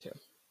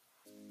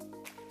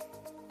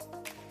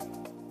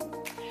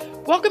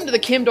Welcome to the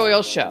Kim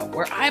Doyle Show,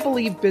 where I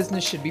believe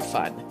business should be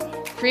fun.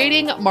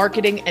 Creating,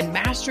 marketing, and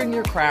mastering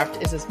your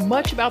craft is as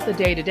much about the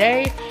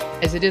day-to-day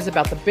as it is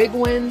about the big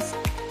wins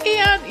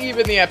and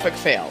even the epic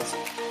fails.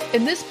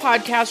 In this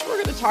podcast,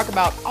 we're going to talk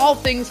about all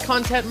things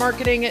content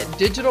marketing,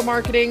 digital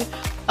marketing,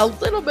 a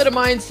little bit of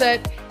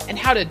mindset, and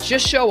how to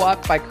just show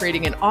up by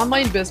creating an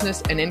online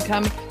business and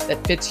income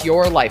that fits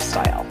your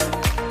lifestyle.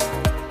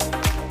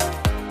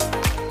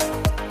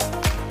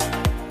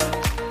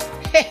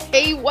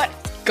 Hey, what's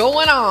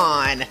going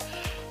on?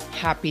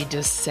 Happy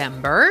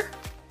December.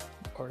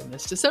 Recording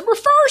this December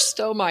 1st.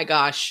 Oh my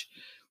gosh.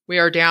 We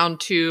are down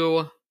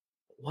to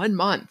 1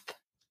 month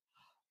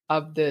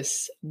of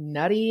this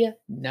nutty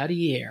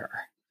year.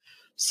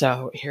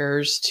 So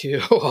here's to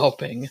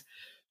hoping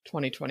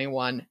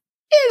 2021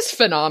 is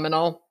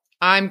phenomenal.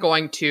 I'm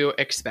going to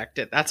expect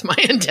it. That's my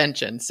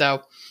intention.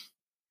 So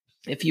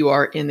if you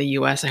are in the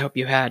US, I hope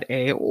you had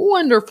a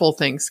wonderful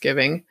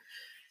Thanksgiving,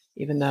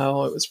 even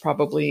though it was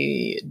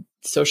probably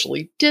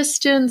socially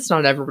distanced.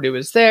 Not everybody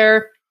was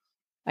there.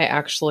 I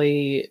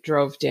actually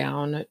drove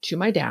down to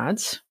my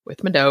dad's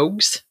with my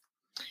dogs,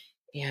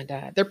 and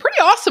they're pretty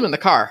awesome in the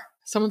car.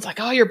 Someone's like,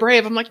 "Oh, you're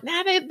brave." I'm like,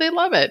 "Nah, they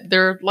love it.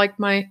 They're like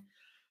I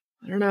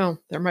don't know,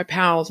 they're my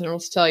pals." And I'll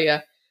tell you,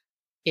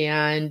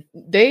 and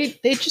they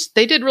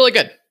did really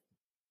good.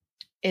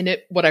 And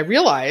what I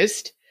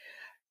realized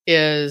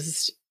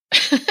is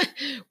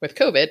with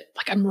COVID,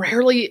 like I'm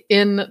rarely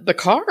in the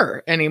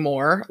car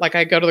anymore. Like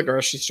I go to the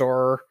grocery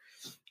store,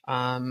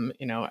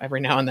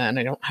 every now and then.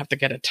 I don't have to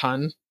get a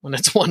ton when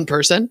it's one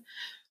person.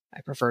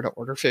 I prefer to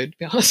order food, to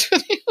be honest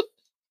with you.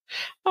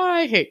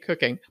 I hate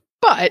cooking.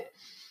 But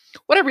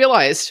what I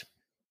realized,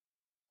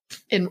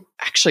 and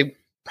actually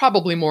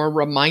probably more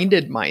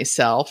reminded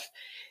myself,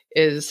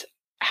 is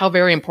how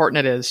very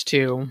important it is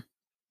to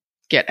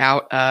get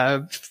out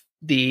of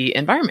the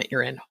environment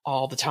you're in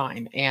all the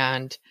time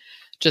and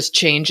just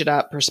change it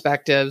up,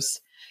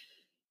 perspectives.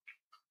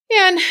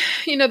 And,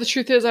 the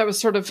truth is I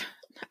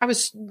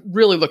was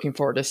really looking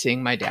forward to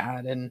seeing my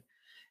dad. And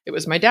it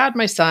was my dad,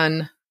 my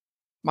son,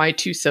 my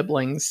two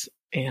siblings,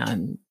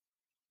 and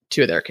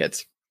two of their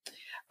kids.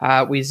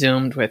 We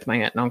Zoomed with my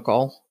aunt and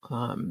uncle.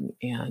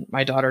 And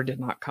my daughter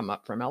did not come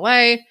up from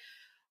LA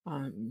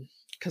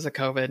because of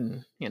COVID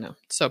and,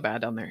 it's so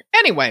bad down there.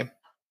 Anyway,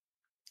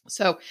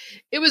 so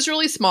it was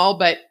really small,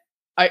 but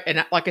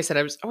like I said,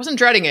 I wasn't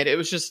dreading it. It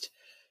was just,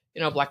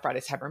 Black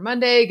Friday, Cyber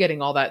Monday,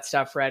 getting all that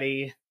stuff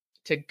ready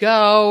to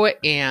go.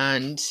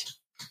 And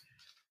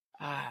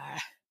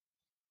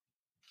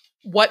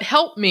what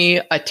helped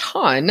me a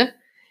ton,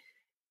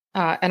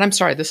 and I'm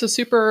sorry, this is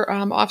super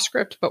off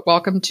script, but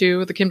welcome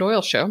to the Kim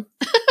Doyle Show.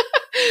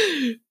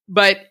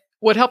 But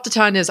what helped a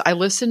ton is I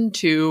listened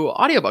to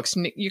audiobooks.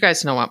 And you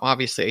guys know I'm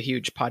obviously a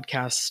huge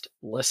podcast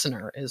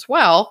listener as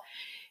well.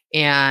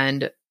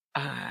 And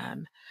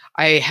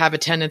I have a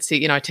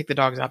tendency, I take the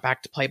dogs out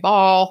back to play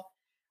ball.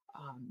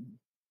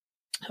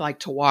 I like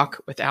to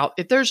walk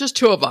there's just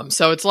two of them.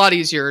 So it's a lot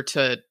easier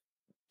to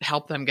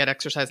help them get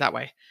exercise that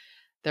way.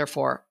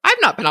 Therefore,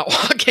 I've not been out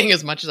walking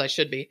as much as I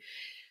should be,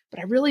 but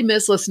I really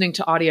miss listening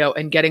to audio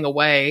and getting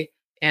away.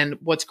 And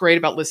what's great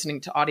about listening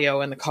to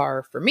audio in the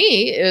car for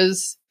me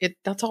is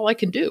that's all I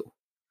can do.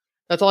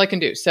 That's all I can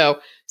do.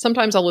 So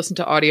sometimes I'll listen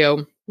to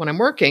audio when I'm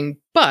working,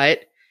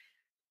 but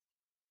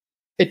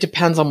it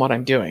depends on what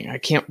I'm doing. I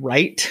can't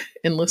write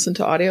and listen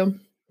to audio.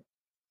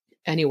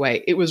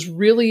 Anyway, it was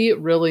really,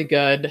 really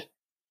good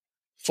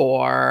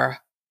for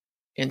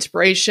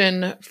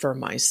inspiration, for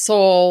my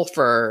soul,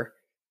 for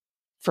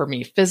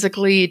me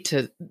physically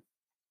to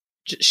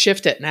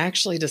shift it. And I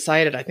actually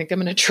decided I think I'm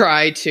going to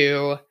try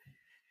to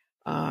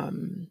at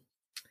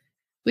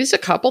least a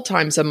couple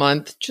times a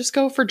month just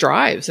go for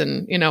drives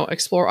and,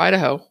 explore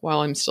Idaho while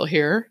I'm still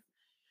here.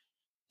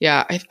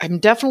 Yeah, I'm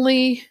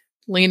definitely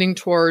leaning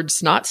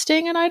towards not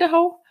staying in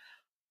Idaho,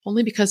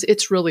 only because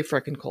it's really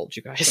freaking cold,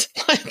 you guys.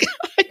 Like,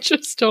 I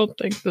just don't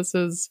think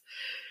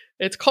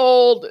it's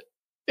cold.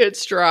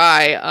 It's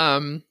dry.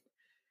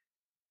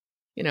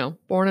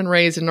 Born and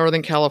raised in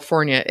Northern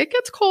California. It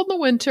gets cold in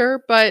the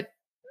winter, but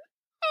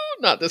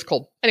not this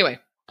cold. Anyway,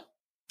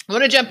 I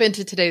want to jump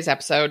into today's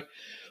episode,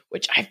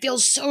 which I feel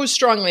so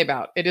strongly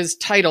about. It is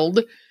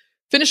titled,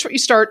 Finish What You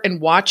Start and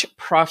Watch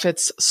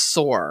Profits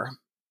Soar.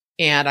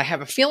 And I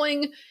have a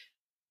feeling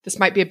this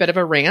might be a bit of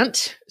a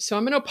rant, so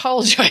I'm going to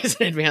apologize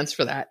in advance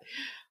for that.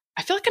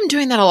 I feel like I'm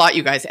doing that a lot,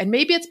 you guys. And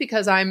maybe it's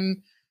because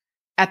I'm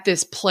at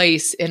this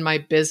place in my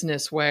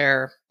business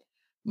where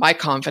my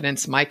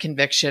confidence, my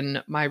conviction,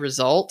 my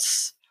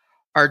results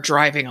are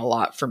driving a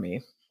lot for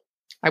me.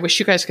 I wish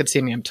you guys could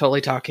see me. I'm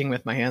totally talking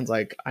with my hands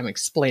like I'm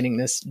explaining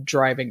this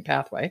driving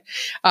pathway.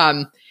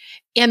 And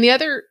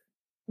the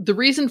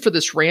reason for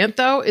this rant,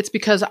 though, it's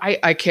because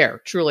I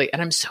care, truly.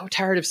 And I'm so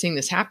tired of seeing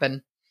this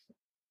happen.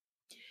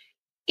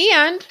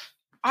 And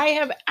I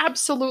have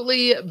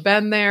absolutely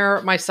been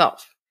there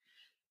myself.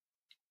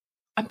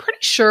 I'm pretty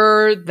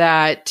sure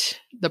that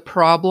the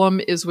problem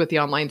is with the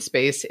online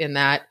space in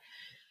that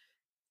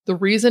the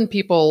reason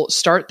people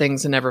start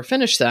things and never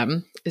finish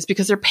them is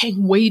because they're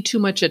paying way too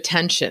much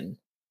attention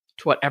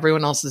to what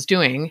everyone else is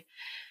doing,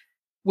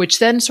 which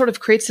then sort of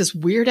creates this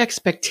weird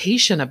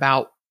expectation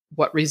about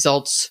what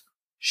results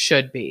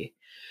should be.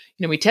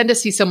 We tend to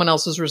see someone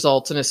else's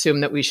results and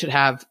assume that we should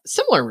have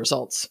similar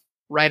results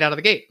right out of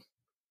the gate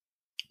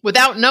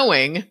without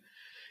knowing,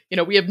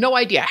 we have no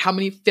idea how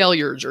many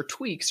failures or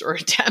tweaks or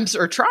attempts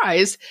or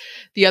tries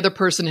the other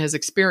person has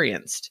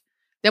experienced.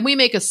 Then we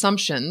make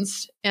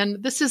assumptions,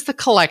 and this is the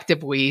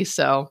collective we,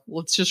 so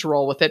let's just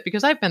roll with it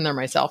because I've been there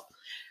myself.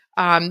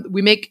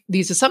 We make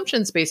these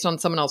assumptions based on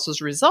someone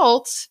else's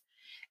results.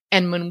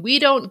 And when we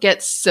don't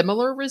get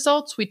similar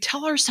results, we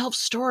tell ourselves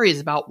stories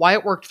about why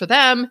it worked for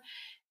them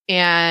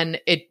and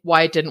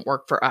why it didn't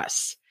work for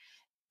us.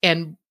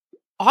 And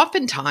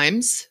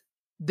oftentimes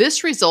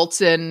this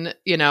results in,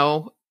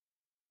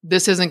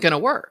 this isn't going to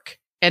work.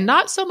 And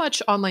not so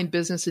much online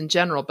business in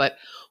general, but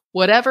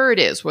whatever it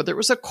is, whether it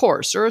was a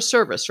course or a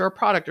service or a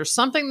product or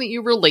something that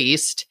you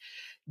released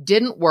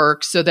didn't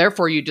work. So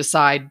therefore you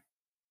decide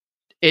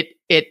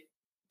it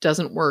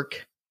doesn't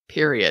work,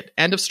 period.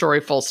 End of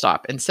story, full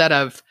stop, instead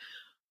of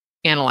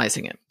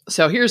analyzing it.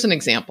 So here's an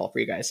example for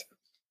you guys.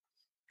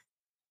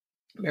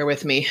 Bear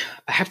with me.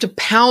 I have to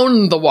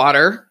pound the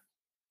water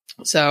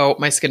so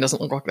my skin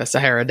doesn't look like the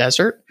Sahara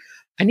Desert.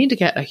 I need to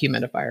get a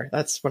humidifier.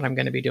 That's what I'm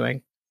going to be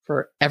doing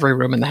for every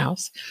room in the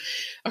house.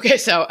 Okay,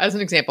 so as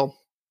an example,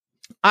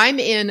 I'm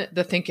in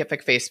the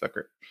Thinkific Facebook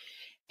group,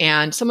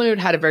 and someone who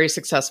had a very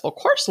successful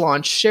course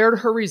launch shared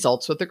her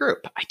results with the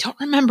group. I don't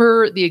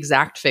remember the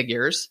exact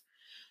figures,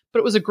 but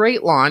it was a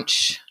great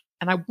launch.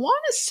 And I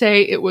want to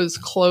say it was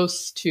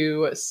close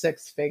to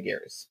 6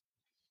 figures.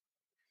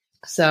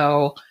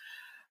 So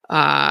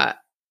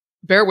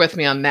bear with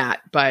me on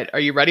that. But are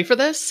you ready for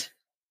this?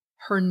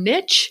 Her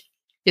niche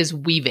is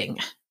weaving.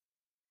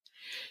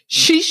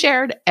 She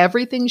shared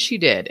everything she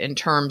did in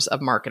terms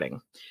of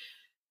marketing.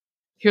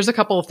 Here's a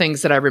couple of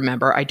things that I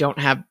remember. I don't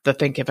have the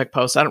Thinkific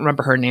post. I don't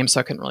remember her name, so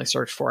I couldn't really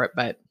search for it.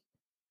 But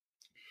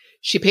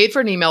she paid for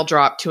an email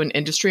drop to an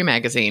industry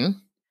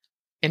magazine.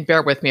 And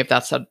bear with me if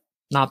that's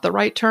not the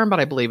right term, but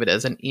I believe it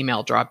is an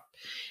email drop.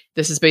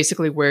 This is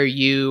basically where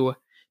you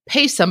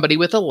pay somebody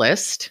with a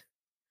list.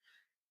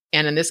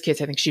 And in this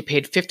case, I think she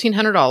paid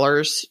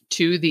 $1,500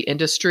 to the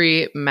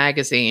industry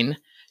magazine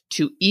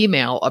to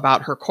email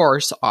about her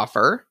course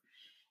offer.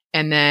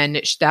 And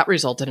then that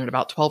resulted in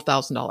about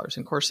 $12,000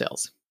 in course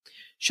sales.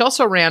 She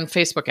also ran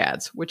Facebook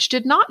ads, which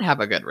did not have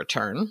a good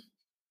return.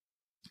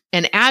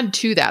 And add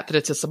to that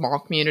it's a small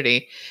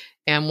community.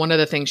 And one of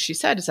the things she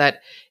said is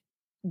that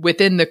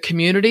within the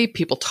community,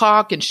 people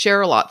talk and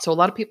share a lot. So a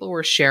lot of people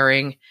were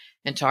sharing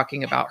and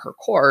talking about her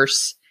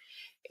course.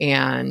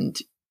 And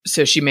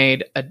so she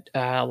made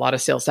a lot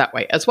of sales that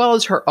way, as well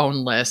as her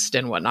own list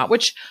and whatnot,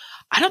 which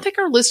I don't think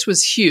her list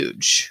was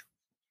huge.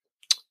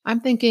 I'm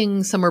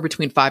thinking somewhere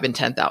between 5 and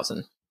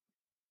 10,000.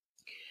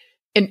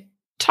 And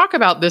talk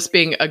about this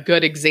being a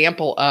good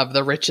example of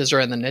the riches are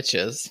in the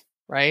niches,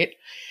 right?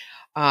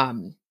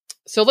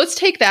 So let's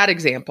take that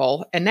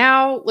example, and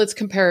now let's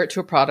compare it to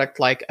a product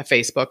like a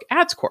Facebook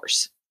ads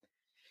course.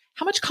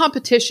 How much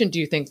competition do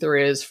you think there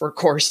is for a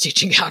course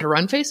teaching how to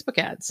run Facebook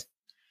ads?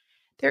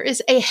 There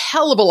is a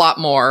hell of a lot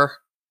more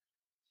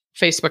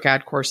Facebook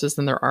ad courses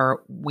than there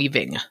are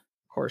weaving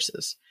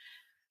courses.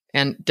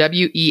 And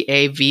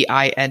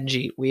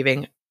WEAVING,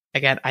 weaving.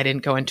 Again, I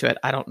didn't go into it.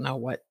 I don't know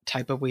what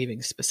type of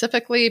weaving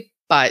specifically,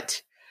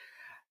 but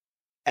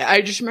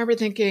I just remember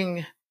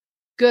thinking,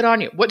 good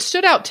on you. What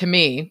stood out to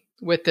me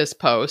with this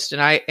post,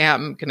 and I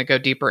am going to go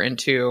deeper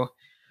into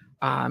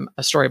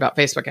a story about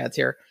Facebook ads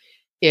here,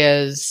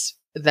 is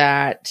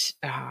that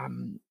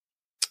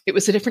it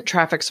was a different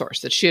traffic source,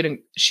 that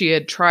she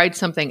had tried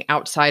something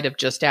outside of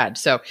just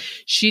ads. So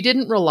she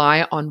didn't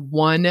rely on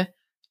one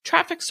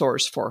traffic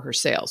source for her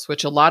sales,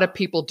 which a lot of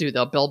people do.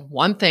 They'll build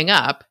one thing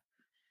up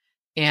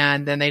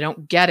and then they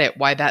don't get it,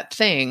 why that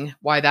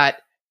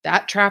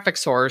traffic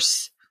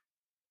source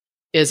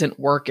isn't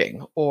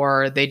working,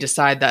 or they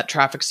decide that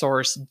traffic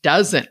source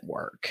doesn't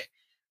work.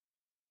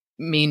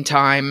 In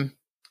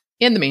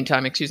the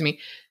meantime,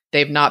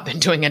 they've not been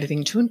doing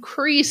anything to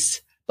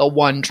increase the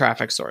one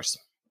traffic source.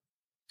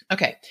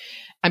 Okay.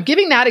 I'm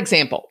giving that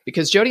example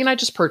because Jody and I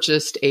just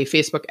purchased a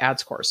Facebook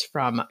ads course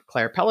from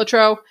Claire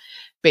Pelletreau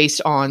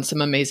based on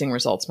some amazing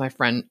results my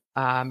friend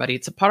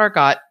Maritza Potter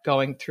got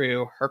going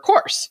through her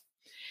course.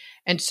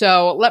 And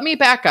so let me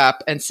back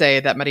up and say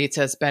that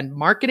Maritza has been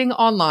marketing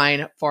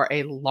online for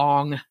a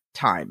long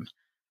time.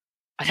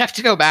 I'd have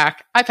to go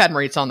back. I've had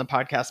Maritza on the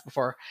podcast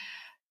before,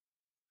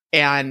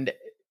 and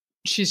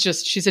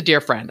she's a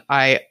dear friend.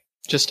 I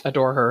just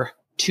adore her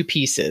to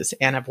pieces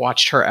and have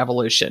watched her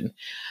evolution.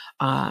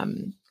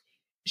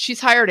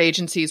 She's hired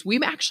agencies. We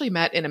actually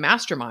met in a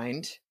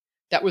mastermind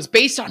that was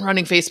based on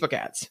running Facebook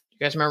ads.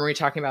 You guys remember me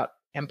talking about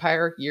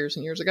Empire years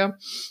and years ago?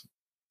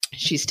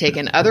 She's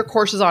taken other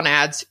courses on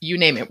ads, you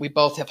name it. We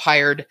both have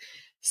hired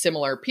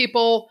similar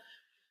people,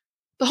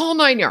 the whole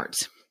 9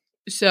 yards.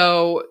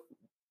 So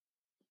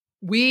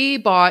we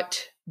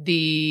bought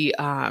this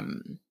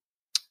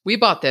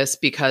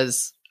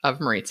because of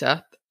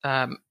Maritza,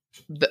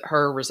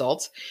 her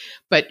results,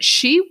 but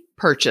she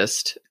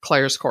purchased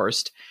Claire's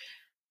course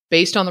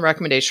based on the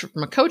recommendation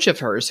from a coach of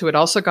hers who had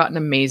also gotten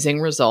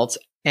amazing results.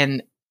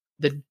 And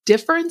the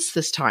difference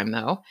this time,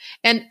 though,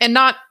 and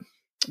not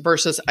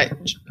versus,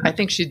 I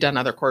think she'd done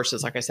other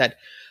courses, like I said,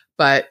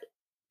 but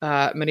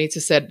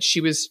Maritza said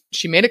she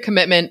made a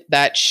commitment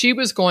that she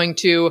was going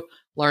to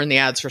learn the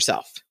ads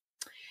herself.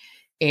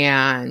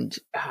 And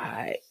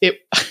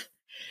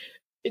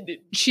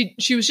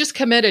she was just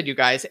committed, you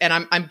guys.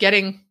 And I'm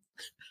getting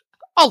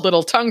a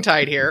little tongue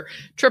tied here,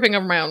 tripping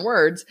over my own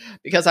words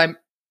because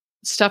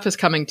stuff is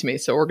coming to me.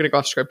 So we're going to go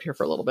off script here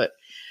for a little bit.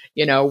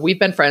 You know, we've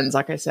been friends.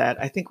 Like I said,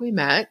 I think we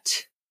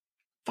met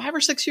 5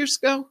 or 6 years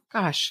ago.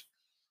 Gosh,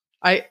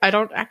 I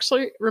don't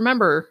actually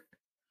remember.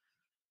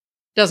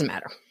 Doesn't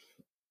matter.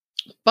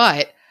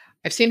 But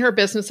I've seen her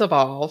business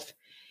evolve,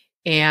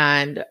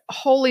 and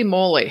holy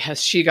moly,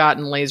 has she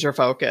gotten laser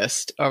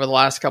focused over the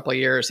last couple of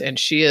years. And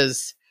she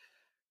is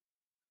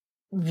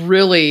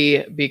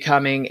really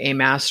becoming a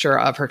master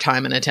of her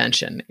time and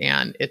attention.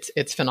 And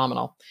it's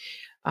phenomenal.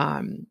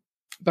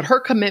 But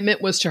her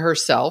commitment was to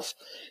herself,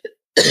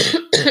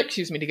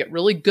 excuse me, to get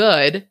really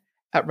good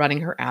at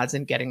running her ads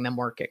and getting them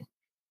working.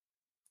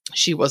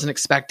 She wasn't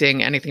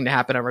expecting anything to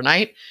happen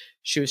overnight.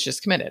 She was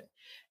just committed.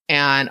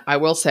 And I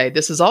will say,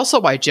 this is also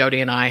why Jody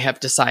and I have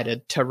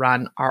decided to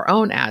run our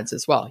own ads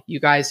as well. You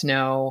guys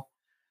know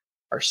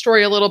our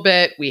story a little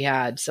bit. We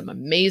had some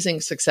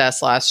amazing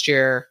success last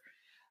year.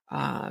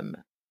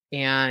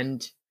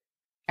 And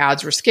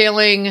ads were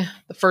scaling.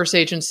 The first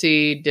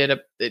agency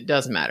it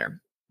doesn't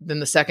matter. Then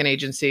the second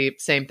agency,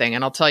 same thing.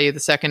 And I'll tell you, the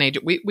second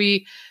agent,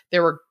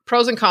 there were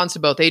pros and cons to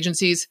both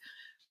agencies,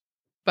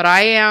 but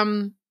I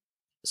am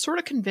sort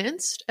of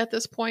convinced at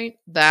this point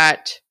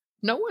that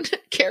no one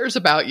cares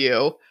about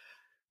you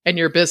and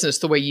your business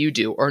the way you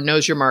do, or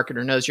knows your market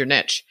or knows your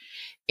niche.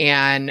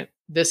 And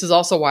this is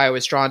also why I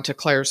was drawn to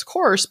Claire's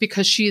course,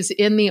 because she's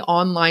in the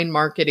online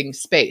marketing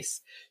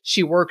space.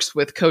 She works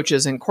with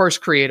coaches and course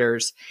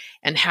creators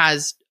and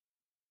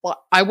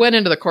I went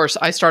into the course.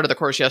 I started the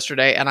course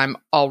yesterday, and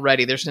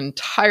there's an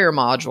entire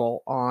module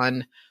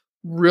on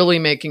really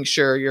making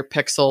sure your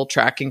pixel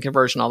tracking,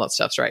 conversion, all that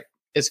stuff's right.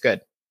 Is good.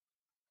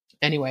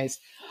 Anyways,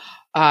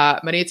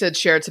 Maritza had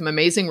shared some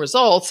amazing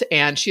results,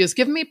 and she has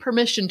given me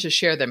permission to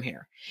share them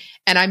here.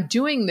 And I'm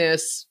doing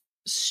this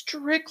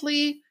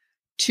strictly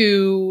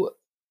to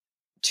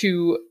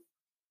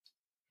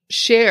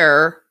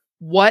share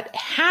what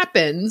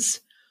happens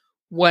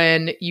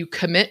when you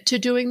commit to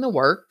doing the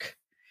work.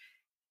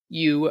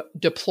 You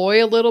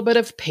deploy a little bit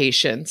of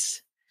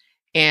patience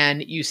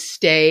and you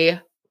stay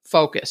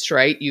focused,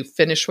 right? You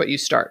finish what you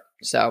start.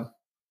 So,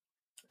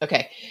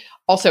 okay.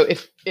 Also,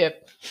 if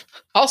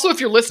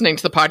you're listening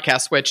to the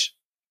podcast, which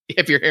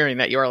if you're hearing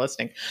that, you are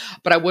listening,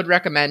 but I would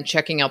recommend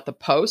checking out the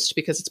post,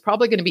 because it's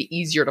probably going to be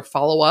easier to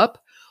follow,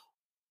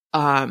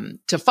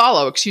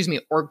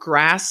 or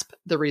grasp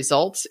the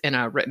results in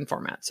a written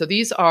format. So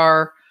these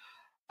are,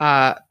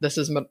 this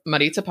is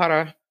Maritza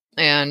Para,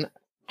 and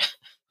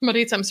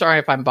Maritza, I'm sorry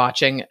if I'm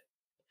botching.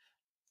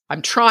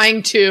 I'm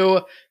trying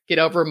to get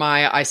over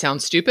I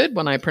sound stupid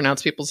when I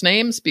pronounce people's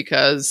names,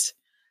 because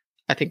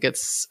I think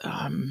it's,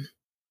 I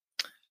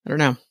don't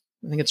know.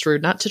 I think it's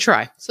rude not to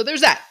try. So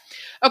there's that.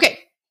 Okay.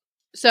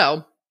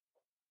 So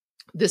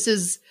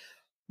these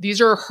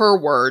are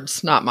her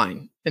words, not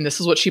mine. And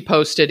this is what she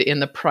posted in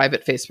the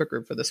private Facebook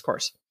group for this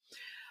course.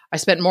 I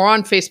spent more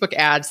on Facebook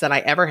ads than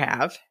I ever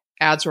have.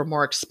 Ads were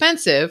more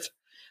expensive,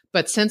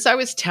 but since I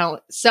was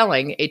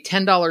selling a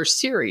 $10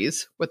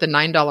 series with a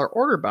 $9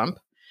 order bump,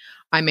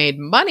 I made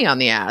money on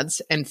the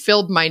ads and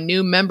filled my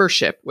new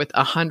membership with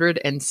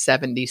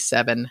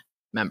 177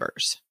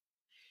 members.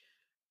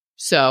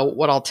 So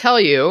what I'll tell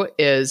you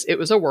is it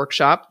was a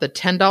workshop. The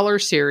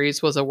 $10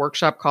 series was a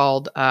workshop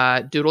called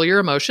Doodle Your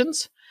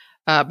Emotions.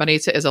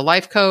 Maritza is a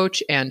life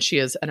coach, and she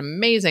is an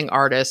amazing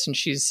artist, and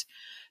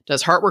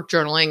does heartwork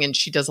journaling, and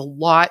she does a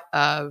lot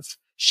of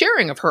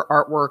sharing of her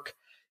artwork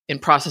in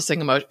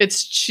processing emotion.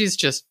 She's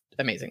just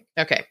amazing.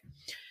 Okay.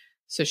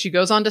 So she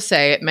goes on to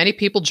say, many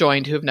people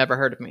joined who have never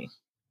heard of me.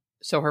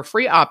 So her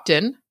free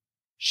opt-in,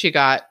 she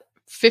got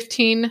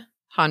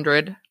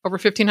over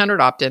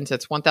 1,500 opt-ins.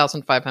 It's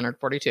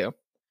 1,542.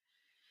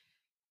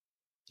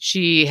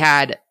 She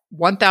had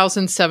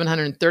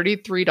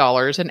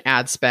 $1,733 in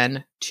ad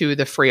spend to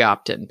the free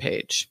opt-in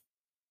page.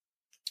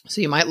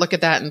 So you might look at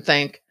that and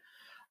think,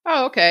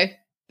 oh, okay,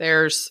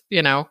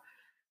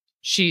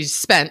 she's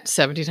spent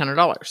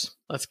 $1,700.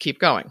 Let's keep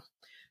going.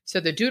 So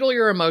the Doodle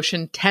Your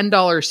Emotion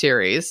 $10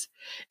 series,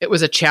 it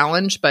was a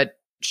challenge, but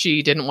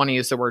she didn't want to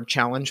use the word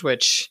challenge,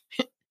 which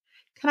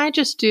can I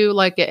just do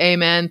like an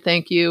amen?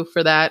 Thank you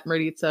for that,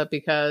 Maritza,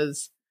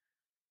 because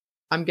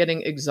I'm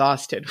getting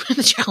exhausted with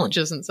the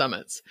challenges and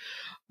summits.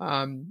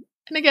 And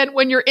again,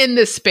 when you're in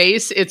this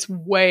space, it's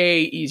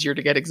way easier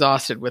to get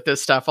exhausted with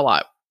this stuff a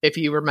lot. If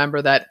you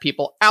remember that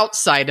people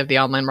outside of the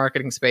online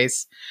marketing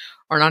space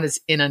are not as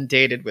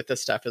inundated with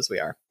this stuff as we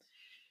are.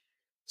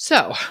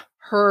 So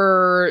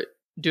her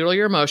Doodle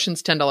Your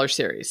Emotions $10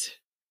 series,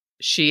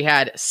 she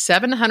had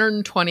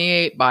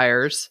 728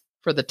 buyers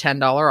for the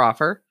 $10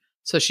 offer.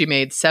 So she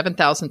made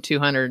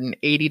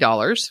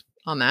 $7,280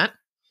 on that.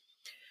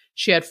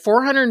 She had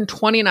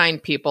 429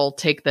 people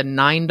take the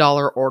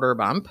 $9 order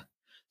bump.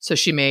 So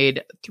she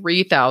made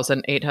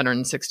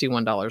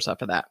 $3,861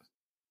 off of that.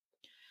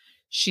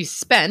 She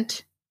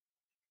spent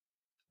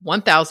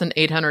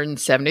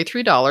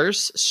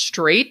 $1,873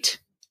 straight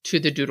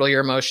to the Doodle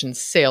Your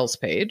Emotions sales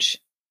page.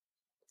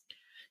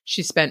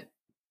 She spent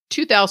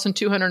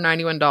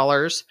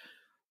 $2,291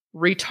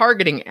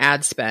 retargeting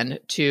ad spend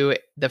to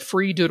the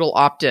free Doodle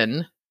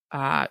opt-in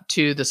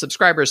to the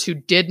subscribers who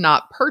did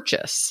not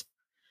purchase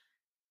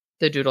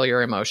the Doodle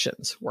Your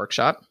Emotions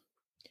workshop.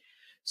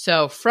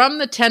 So from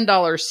the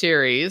 $10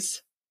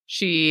 series,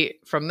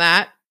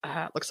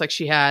 looks like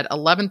she had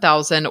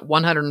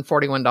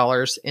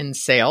 $11,141 in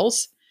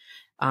sales,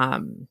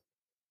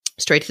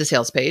 straight to the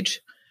sales page,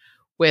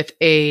 with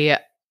a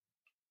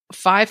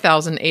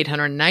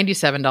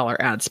 $5,897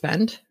 ad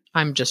spend.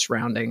 I'm just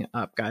rounding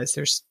up, guys.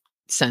 There's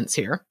cents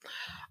here.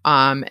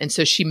 And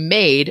so she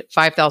made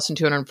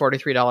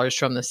 $5,243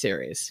 from the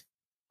series.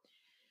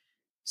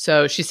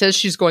 So she says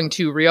she's going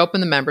to reopen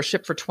the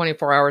membership for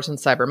 24 hours on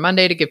Cyber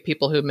Monday to give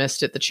people who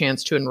missed it the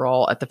chance to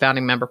enroll at the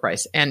founding member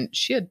price. And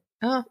she had,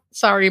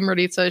 sorry,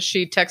 Maritza,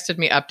 she texted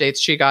me updates.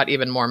 She got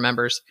even more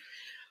members.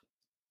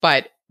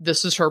 But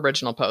this is her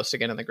original post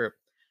again in the group.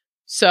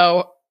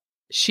 So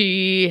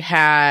she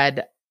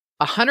had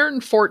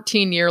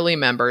 114 yearly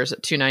members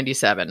at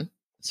 $297.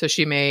 So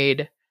she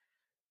made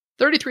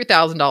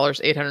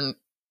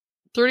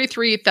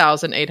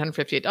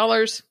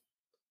 $33,858.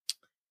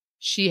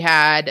 She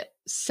had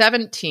she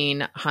made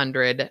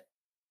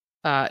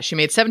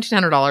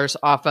 $1,700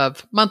 off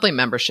of monthly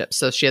memberships.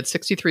 So she had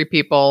 63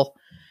 people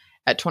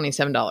at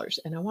 $27.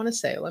 And I want to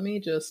say,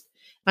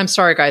 I'm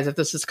sorry, guys, if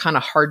this is kind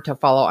of hard to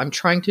follow. I'm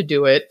trying to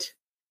do it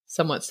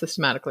somewhat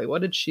systematically.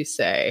 What did she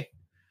say?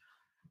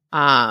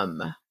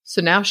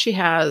 So now she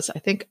has, I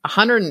think,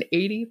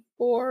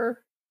 184.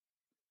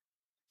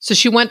 So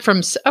she went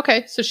from,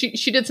 so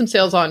she did some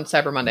sales on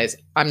Cyber Mondays.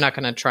 I'm not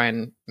going to try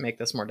and make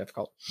this more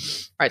difficult. All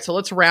right, so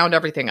let's round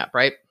everything up,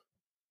 right?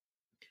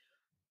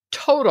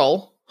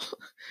 Total,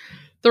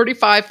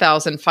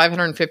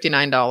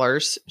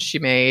 $35,559 she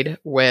made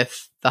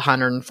with the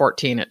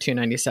 114 at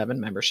 $297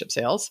 membership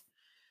sales.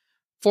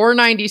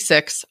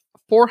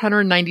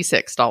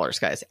 $496,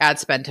 guys, ad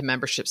spend to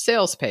membership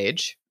sales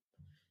page.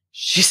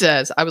 She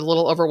says, I was a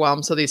little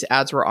overwhelmed, so these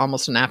ads were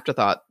almost an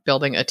afterthought.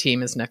 Building a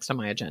team is next on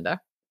my agenda.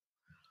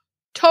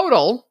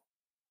 Total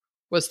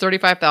was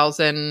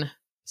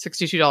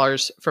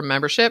 $35,062 from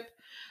membership.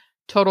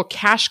 Total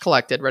cash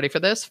collected, ready for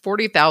this?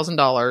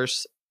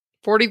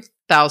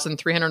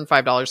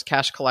 $40,305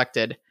 cash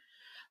collected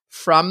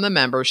from the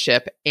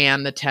membership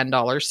and the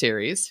 $10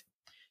 series.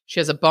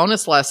 She has a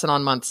bonus lesson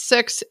on month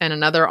 6 and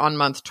another on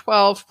month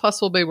 12. Plus,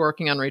 we'll be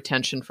working on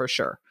retention for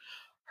sure.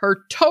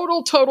 Her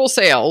total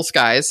sales,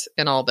 guys,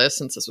 in all this,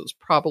 since this was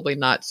probably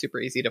not super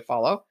easy to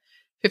follow,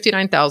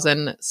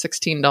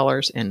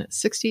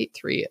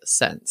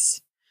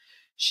 $59,016.63.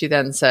 She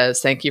then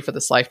says, thank you for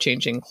this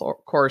life-changing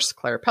course,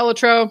 Claire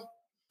Pelletreau.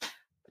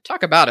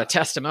 Talk about a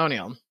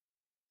testimonial.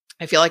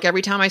 I feel like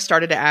every time I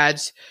started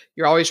ads,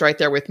 you're always right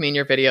there with me in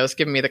your videos,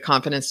 giving me the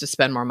confidence to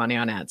spend more money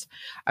on ads.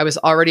 I was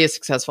already a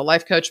successful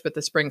life coach, but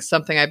this brings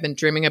something I've been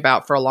dreaming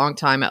about for a long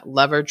time at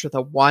leverage with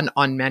a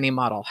one-on-many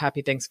model.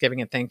 Happy Thanksgiving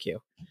and thank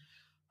you.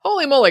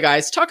 Holy moly,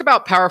 guys. Talk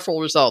about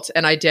powerful results.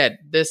 And I did.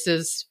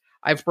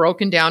 I've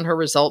broken down her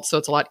results, so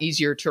it's a lot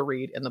easier to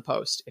read in the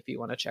post if you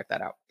want to check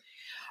that out.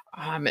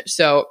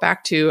 So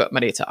back to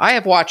Maritza. I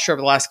have watched her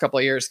over the last couple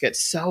of years get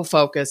so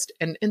focused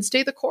and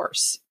stay the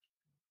course.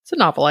 It's a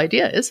novel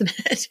idea, isn't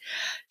it?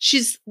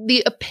 She's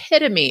the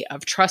epitome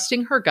of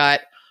trusting her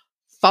gut,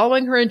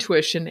 following her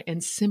intuition,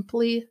 and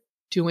simply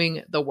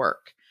doing the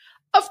work.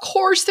 Of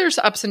course, there's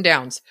ups and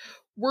downs.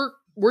 We're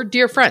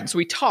dear friends.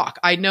 We talk.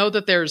 I know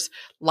that there's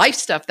life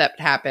stuff that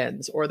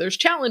happens or there's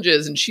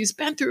challenges, and she's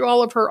been through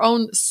all of her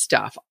own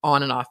stuff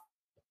on and off.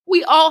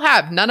 We all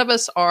have. None of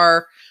us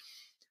are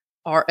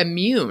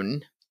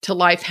immune to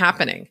life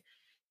happening.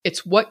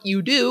 It's what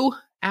you do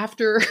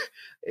after,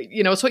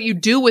 it's what you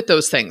do with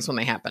those things when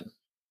they happen.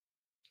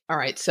 All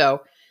right.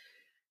 So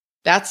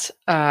that's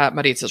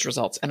Maritza's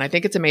results. And I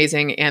think it's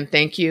amazing. And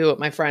thank you,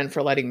 my friend,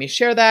 for letting me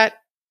share that,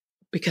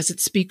 because it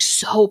speaks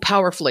so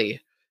powerfully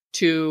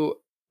to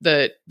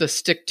the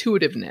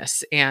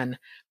stick-to-itiveness and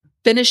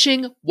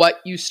finishing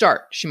what you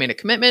start. She made a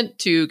commitment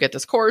to get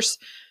this course,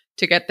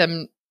 to get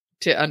them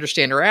to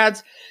understand her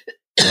ads.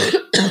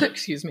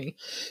 Excuse me.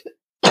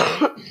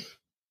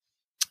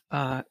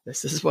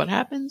 This is what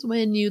happens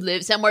when you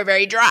live somewhere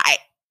very dry.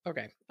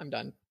 Okay, I'm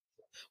done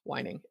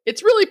whining.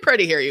 It's really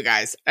pretty here, you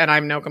guys, and I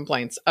have no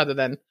complaints other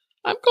than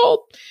I'm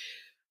cold.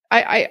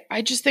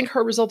 I just think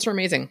her results are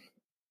amazing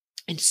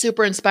and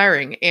super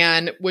inspiring,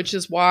 and which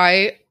is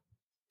why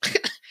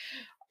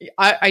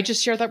I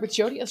just shared that with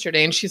Jody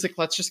yesterday, and she's like,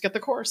 let's just get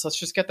the course. Let's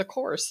just get the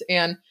course.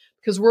 And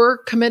because we're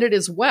committed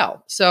as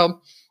well.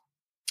 So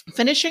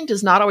finishing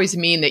does not always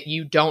mean that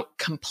you don't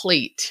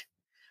complete.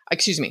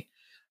 Excuse me.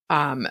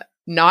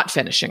 not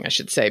finishing, I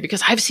should say,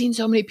 because I've seen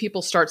so many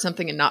people start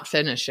something and not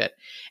finish it.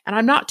 And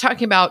I'm not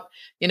talking about,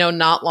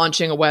 not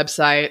launching a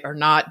website or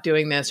not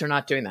doing this or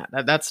not doing that.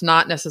 That's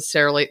not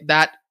necessarily,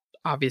 that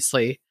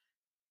obviously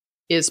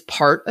is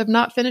part of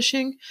not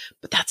finishing,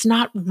 but that's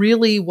not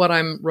really what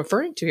I'm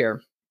referring to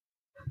here.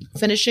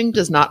 Finishing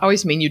does not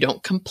always mean you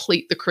don't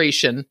complete the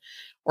creation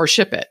or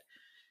ship it.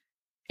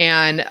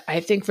 And I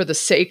think for the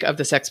sake of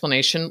this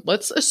explanation,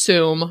 let's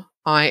assume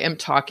I am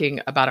talking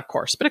about a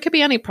course, but it could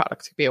be any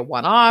product. It could be a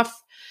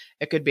one-off.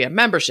 It could be a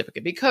membership. It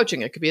could be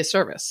coaching. It could be a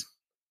service.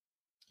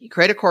 You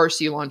create a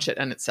course, you launch it,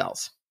 and it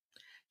sells.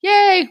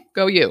 Yay,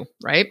 go you,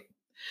 right?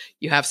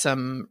 You have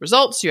some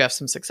results. You have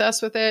some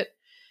success with it.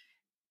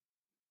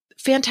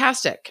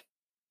 Fantastic.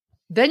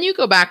 Then you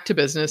go back to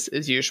business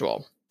as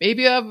usual.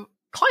 Maybe you have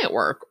client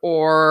work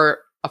or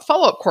a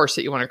follow-up course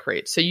that you want to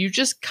create. So you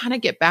just kind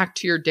of get back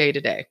to your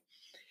day-to-day.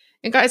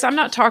 And guys, I'm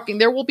not talking,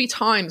 there will be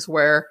times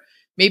where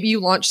maybe you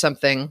launch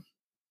something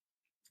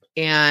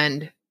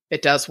and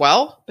it does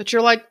well, but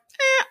you're like,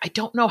 I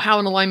don't know how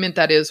in alignment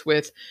that is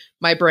with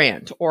my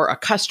brand or a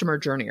customer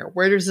journey, or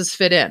where does this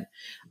fit in?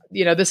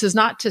 This is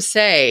not to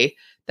say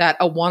that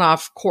a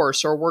one-off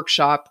course or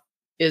workshop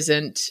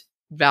isn't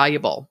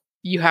valuable.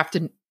 You have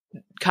to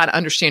kind of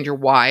understand your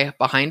why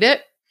behind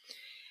it.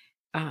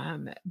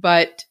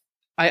 But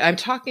I'm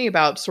talking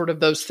about sort of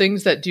those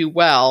things that do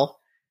well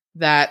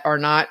that are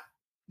not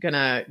going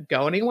to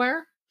go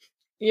anywhere.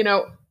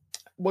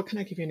 What can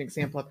I give you an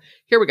example of?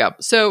 Here we go.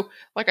 So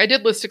like I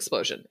did List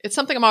Explosion. It's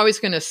something I'm always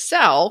going to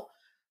sell,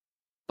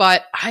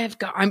 but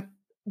I'm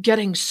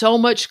getting so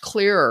much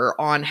clearer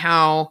on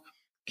how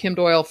Kim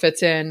Doyle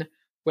fits in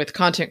with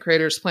Content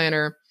Creators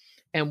Planner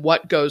and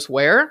what goes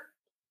where.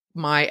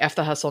 My F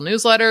the Hustle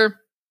newsletter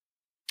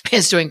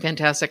is doing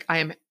fantastic. I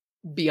am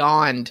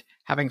beyond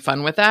having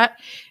fun with that.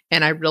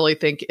 And I really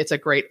think it's a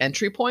great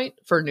entry point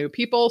for new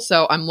people.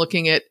 So I'm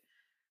looking at,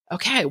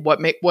 okay,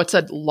 what's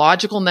a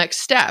logical next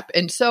step?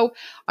 And so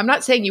I'm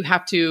not saying you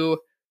have to,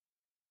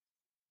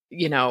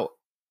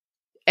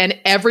 and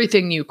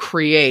everything you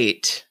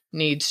create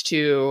needs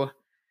to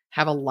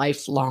have a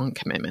lifelong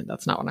commitment.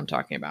 That's not what I'm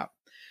talking about.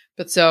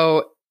 But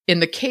so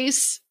in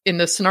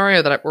the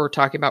scenario that we're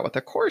talking about with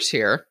the course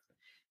here,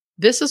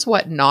 this is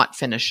what not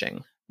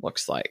finishing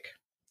looks like.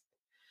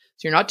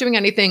 So you're not doing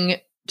anything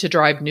to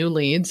drive new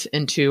leads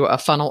into a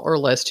funnel or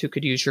list who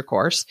could use your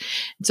course.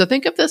 And so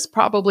think of this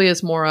probably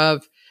as more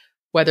of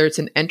whether it's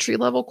an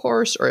entry-level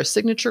course or a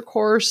signature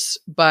course,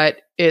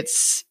 but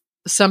it's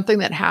something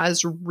that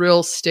has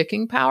real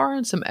sticking power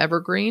and some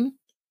evergreen.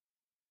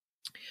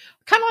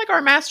 Kind of like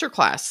our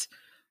masterclass.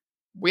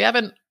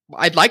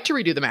 I'd like to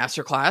redo the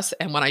masterclass,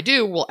 and when I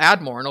do, we'll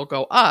add more and it'll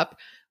go up,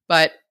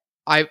 but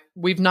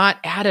we've not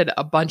added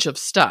a bunch of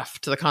stuff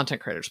to the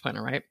Content Creators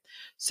Planner, right?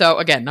 So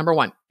again, number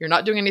one, you're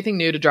not doing anything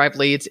new to drive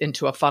leads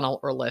into a funnel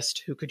or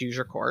list who could use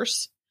your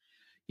course.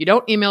 You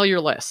don't email your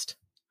list.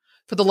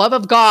 For the love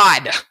of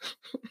God,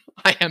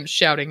 I am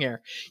shouting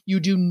here. You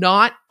do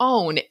not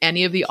own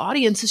any of the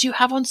audiences you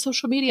have on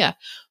social media.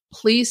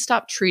 Please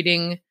stop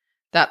treating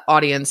that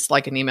audience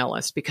like an email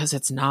list, because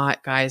it's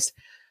not, guys.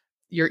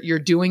 You're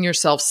doing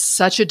yourself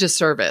such a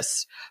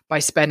disservice by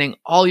spending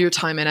all your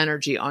time and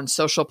energy on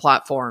social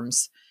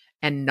platforms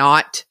and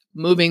not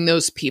moving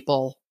those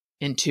people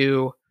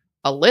into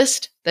a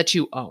list that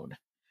you own.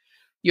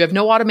 You have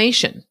no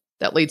automation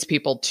that leads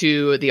people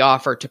to the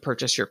offer to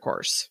purchase your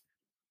course.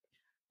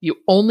 You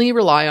only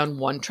rely on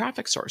one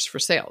traffic source for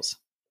sales.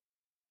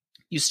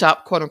 You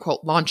stop, quote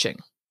unquote, launching,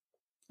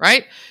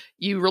 right?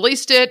 You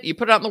released it, you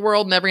put it out in the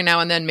world, and every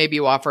now and then maybe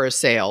you offer a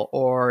sale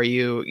or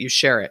you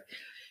share it.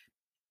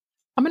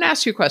 I'm going to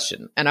ask you a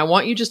question, and I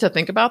want you just to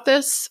think about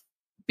this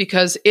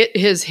because it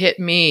has hit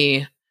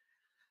me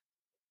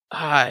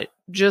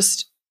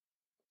just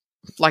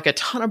like a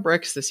ton of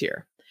bricks this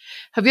year.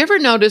 Have you ever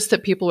noticed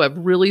that people who have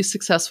really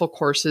successful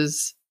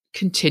courses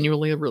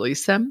continually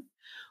release them?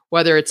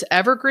 Whether it's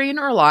evergreen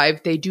or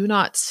live, they do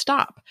not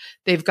stop.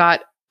 They've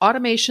got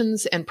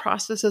automations and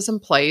processes in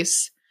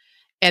place,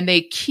 and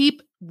they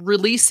keep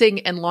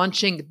releasing and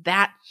launching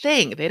that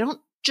thing. They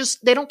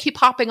don't keep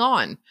hopping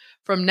on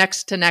from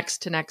next to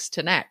next to next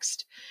to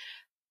next.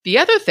 The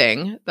other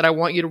thing that I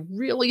want you to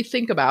really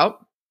think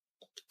about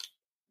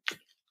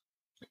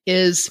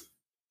is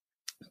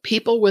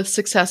people with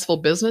successful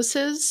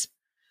businesses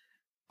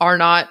are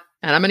not,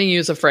 and I'm going to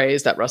use a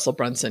phrase that Russell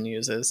Brunson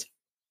uses,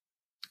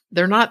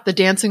 they're not the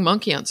dancing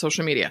monkey on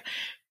social media.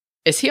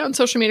 Is he on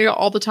social media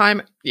all the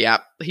time? Yeah,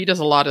 he does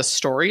a lot of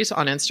stories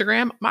on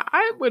Instagram.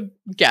 I would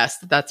guess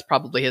that that's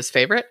probably his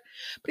favorite.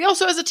 But he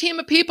also has a team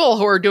of people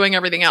who are doing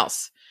everything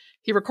else.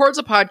 He records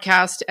a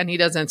podcast and he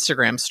does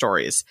Instagram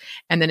stories.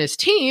 And then his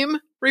team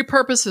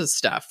repurposes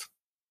stuff.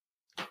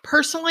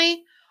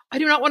 Personally, I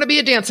do not want to be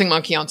a dancing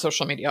monkey on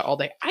social media all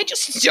day. I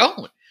just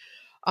don't.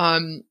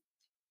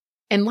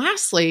 And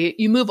lastly,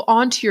 you move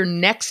on to your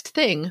next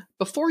thing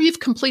before you've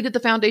completed the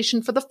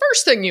foundation for the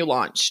first thing you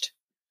launched.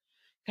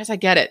 Guys, I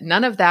get it.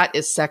 None of that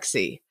is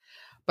sexy.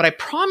 But I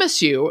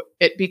promise you,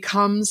 it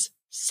becomes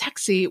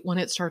sexy when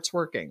it starts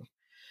working.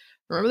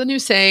 Remember the new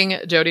saying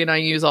Jody and I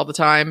use all the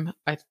time?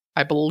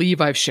 I believe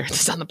I've shared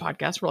this on the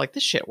podcast. We're like,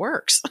 this shit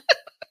works,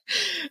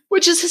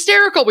 which is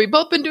hysterical. We've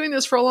both been doing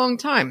this for a long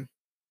time.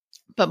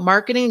 But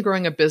marketing and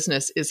growing a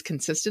business is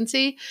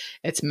consistency.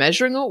 It's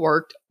measuring what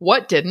worked,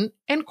 what didn't,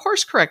 and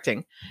course correcting.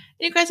 And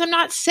you guys, I'm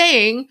not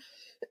saying,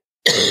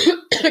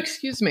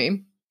 excuse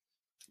me,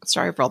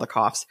 sorry for all the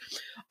coughs.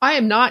 I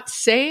am not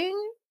saying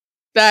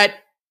that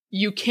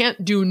you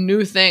can't do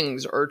new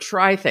things or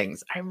try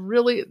things.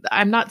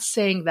 I'm not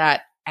saying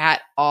that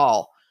at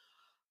all.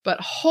 But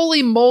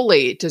holy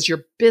moly, does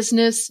your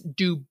business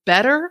do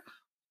better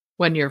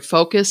when you're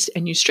focused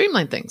and you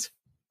streamline things?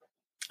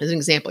 As an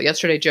example,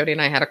 yesterday, Jody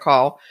and I had a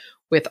call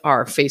with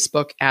our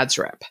Facebook ads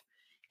rep.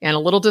 And a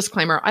little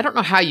disclaimer, I don't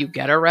know how you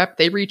get a rep.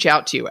 They reach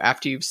out to you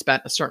after you've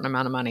spent a certain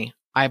amount of money,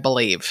 I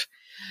believe.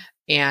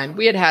 And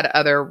we had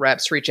other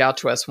reps reach out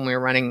to us when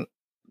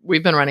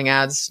we've been running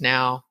ads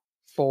now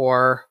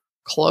for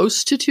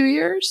close to 2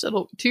 years.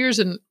 2 years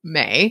in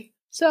May.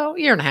 So a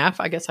year and a half,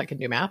 I guess I can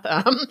do math.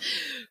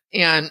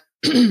 And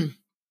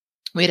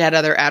we'd had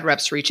other ad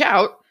reps reach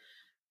out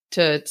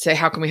to say,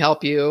 how can we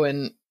help you?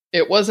 And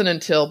it wasn't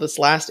until this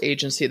last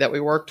agency that we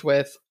worked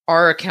with,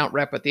 our account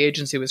rep at the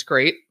agency was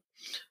great.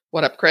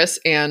 What up, Chris?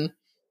 And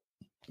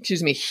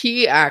excuse me,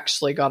 he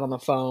actually got on the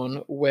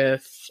phone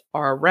with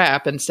our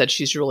rep and said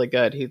she's really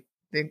good.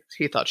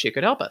 He thought she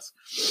could help us.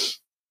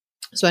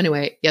 So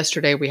anyway,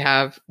 yesterday we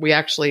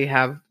actually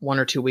have 1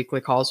 or 2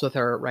 weekly calls with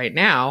her right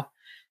now.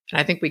 And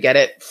I think we get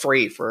it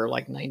free for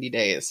like 90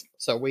 days.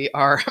 So we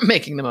are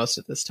making the most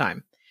of this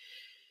time.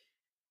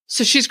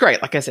 So she's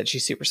great. Like I said,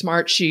 she's super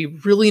smart. She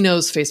really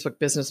knows Facebook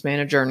Business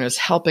Manager and is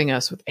helping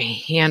us with a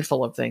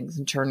handful of things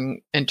in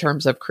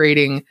terms of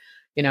creating,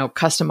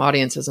 custom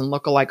audiences and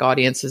lookalike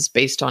audiences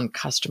based on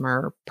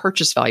customer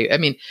purchase value. I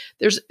mean,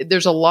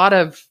 there's a lot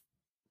of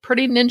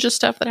pretty ninja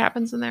stuff that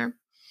happens in there.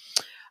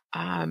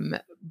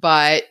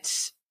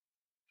 But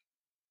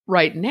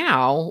right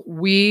now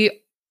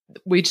we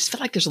just feel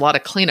like there's a lot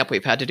of cleanup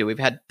we've had to do. We've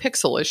had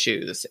pixel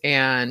issues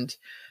and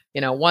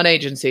one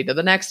agency to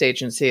the next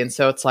agency. And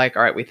so it's like,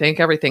 all right, we think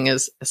everything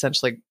is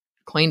essentially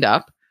cleaned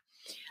up.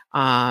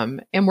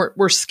 And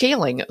we're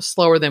scaling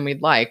slower than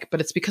we'd like,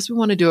 but it's because we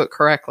want to do it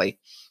correctly.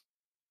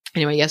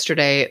 Anyway,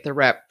 yesterday the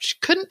rep, she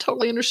couldn't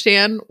totally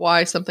understand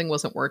why something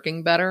wasn't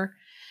working better.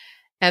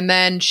 And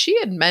then she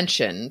had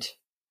mentioned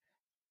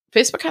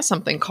Facebook has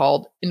something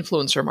called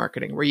influencer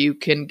marketing where you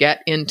can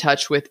get in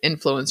touch with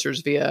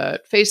influencers via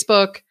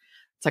Facebook.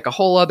 It's like a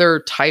whole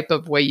other type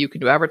of way you can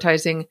do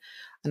advertising.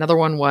 Another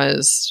one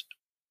was,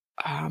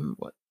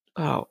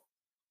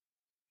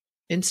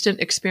 instant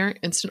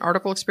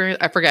article experience.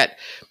 I forget.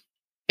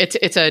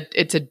 It's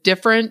a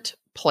different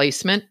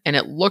placement and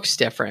it looks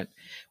different.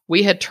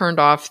 We had turned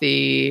off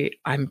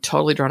I'm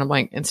totally drawing a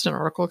blank, instant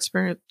article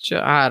experience.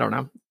 I don't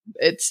know.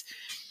 It's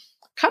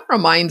kind of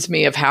reminds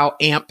me of how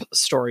AMP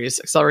stories,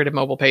 accelerated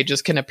mobile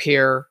pages, can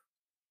appear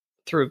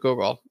through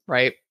Google,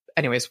 right?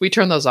 Anyways, we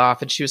turned those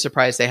off and she was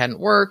surprised they hadn't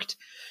worked.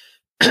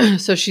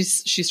 So she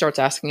starts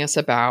asking us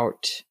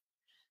about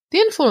the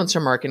influencer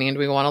marketing and do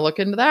we want to look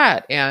into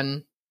that?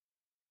 And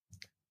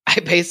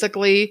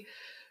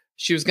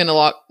she was going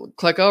to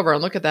click over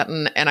and look at that.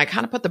 And I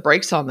kind of put the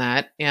brakes on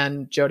that.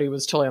 And Jody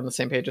was totally on the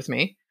same page with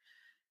me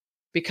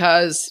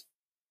because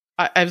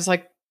I was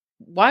like,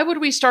 why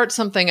would we start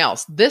something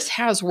else? This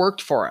has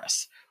worked for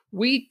us.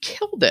 We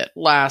killed it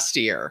last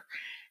year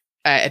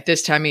at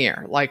this time of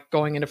year, like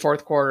going into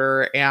fourth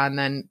quarter and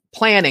then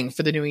planning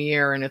for the new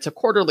year. And it's a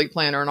quarterly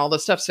planner and all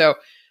this stuff. So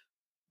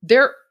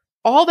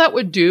all that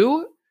would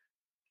do,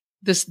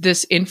 this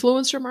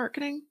influencer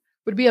marketing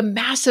would be a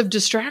massive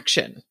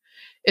distraction.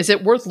 Is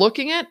it worth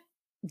looking at?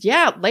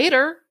 Yeah,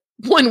 later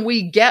when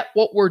we get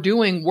what we're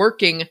doing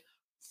working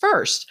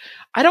first.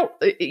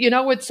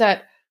 It's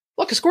that,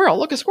 look, a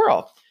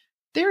squirrel.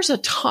 There's a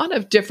ton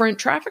of different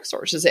traffic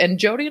sources and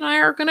Jody and I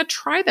are going to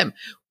try them.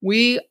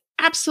 We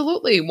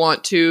absolutely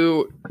want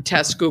to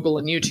test Google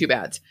and YouTube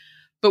ads,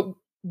 but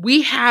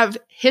we have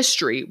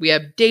history, we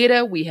have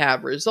data, we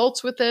have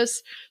results with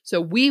this. So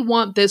we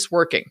want this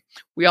working.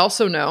 We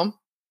also know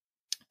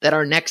that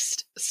our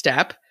next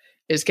step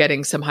is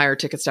getting some higher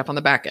ticket stuff on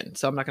the back end.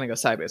 So I'm not going to go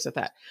sideways with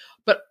that,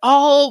 but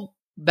all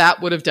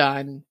that would have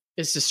done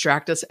is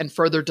distract us and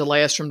further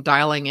delay us from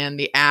dialing in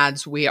the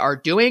ads we are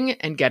doing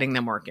and getting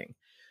them working.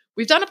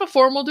 We've done it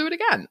before and we'll do it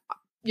again,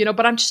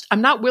 but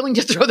I'm not willing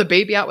to throw the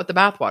baby out with the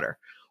bathwater.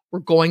 We're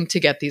going to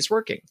get these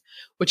working,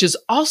 which is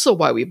also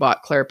why we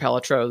bought Claire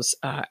Pelletro's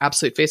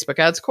Absolute Facebook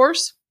Ads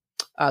course.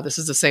 This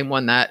is the same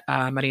one that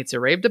Maritza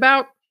raved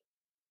about.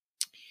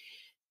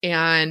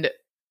 And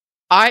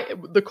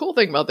the cool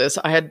thing about this,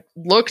 I had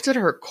looked at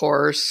her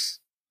course,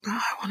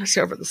 I want to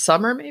say over the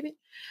summer, maybe.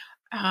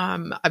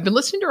 I've been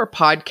listening to her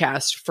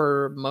podcast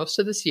for most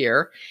of this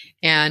year,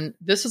 and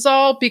this is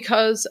all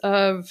because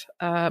of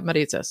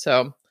Maritza.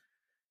 So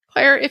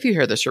Claire, if you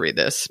hear this or read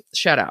this,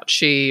 shout out.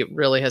 She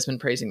really has been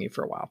praising you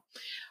for a while.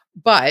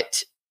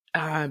 But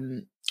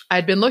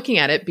I'd been looking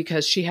at it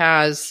because she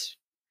has,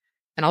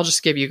 and I'll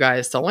just give you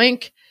guys the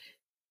link.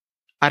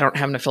 I don't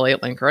have an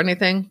affiliate link or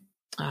anything.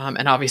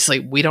 And obviously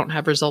we don't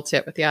have results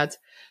yet with the ads,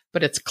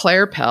 but it's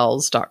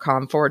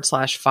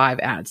clairepells.com/5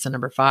 ads, the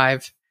number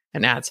 5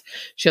 and ads.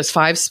 She has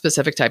 5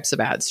 specific types of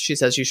ads she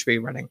says you should be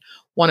running.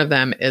 One of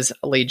them is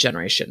lead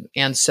generation.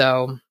 And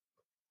so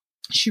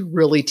she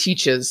really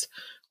teaches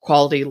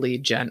quality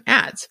lead gen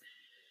ads.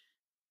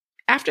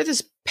 After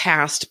this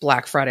past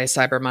Black Friday,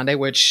 Cyber Monday,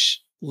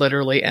 which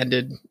literally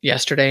ended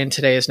yesterday, and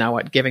today is now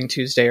Giving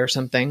Tuesday or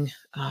something.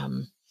 I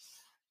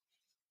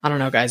don't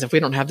know, guys, if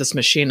we don't have this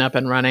machine up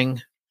and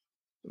running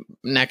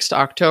next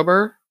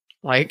October,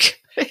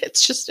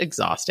 it's just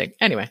exhausting.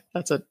 Anyway,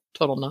 that's a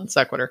total non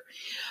sequitur.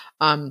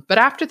 But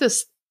after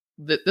this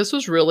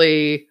was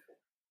really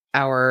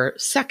our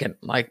second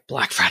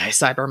Black Friday,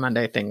 Cyber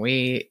Monday thing.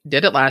 We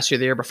did it last year,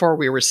 the year before.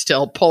 We were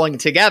still pulling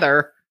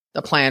together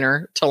the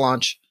planner to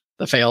launch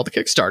the failed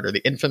Kickstarter,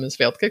 the infamous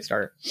failed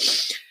Kickstarter.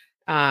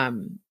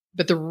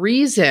 But the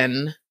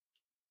reason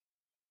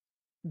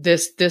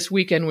this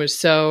weekend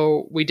was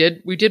we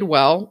did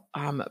well,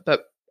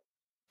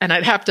 and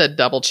I'd have to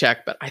double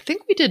check, but I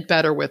think we did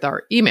better with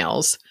our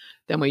emails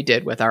than we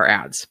did with our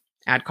ads.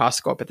 Ad costs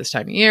go up at this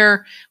time of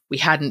year. We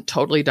hadn't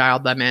totally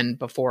dialed them in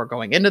before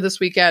going into this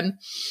weekend,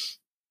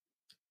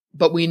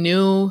 but we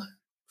know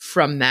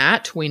from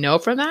that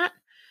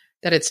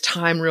that it's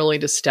time really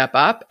to step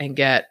up and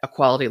get a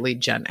quality lead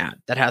gen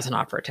ad that has an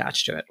offer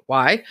attached to it.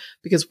 Why?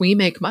 Because we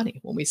make money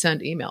when we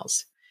send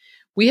emails.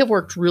 We have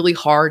worked really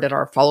hard at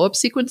our follow-up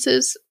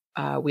sequences.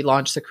 We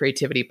launched the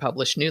Creativity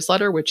Published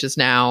newsletter, which is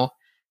now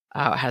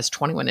has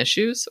 21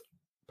 issues.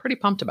 Pretty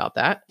pumped about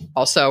that.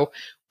 Also,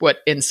 what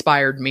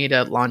inspired me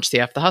to launch the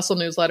F the Hustle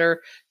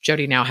newsletter,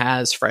 Jody now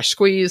has Fresh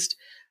Squeezed.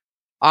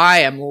 I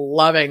am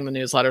loving the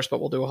newsletters, but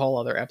we'll do a whole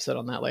other episode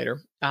on that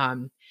later.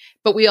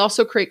 But we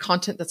also create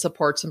content that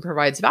supports and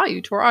provides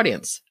value to our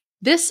audience.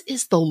 This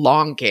is the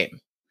long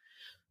game.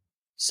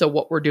 So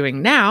what we're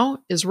doing now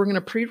is we're going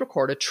to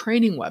pre-record a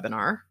training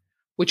webinar,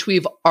 which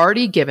we've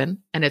already given,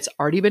 and it's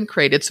already been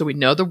created. So we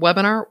know the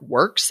webinar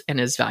works and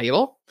is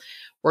valuable.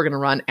 We're going to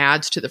run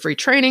ads to the free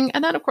training.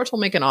 And then, of course,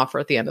 we'll make an offer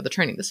at the end of the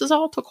training. This is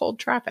all to cold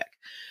traffic.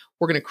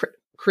 We're going to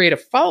create a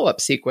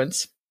follow-up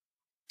sequence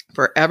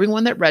for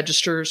everyone that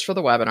registers for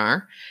the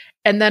webinar.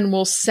 And then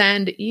we'll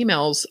send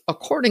emails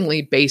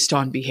accordingly based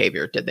on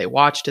behavior. Did they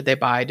watch? Did they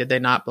buy? Did they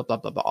not? Blah, blah,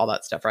 blah, blah, all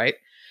that stuff, right?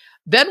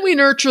 Then we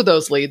nurture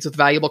those leads with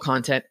valuable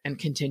content and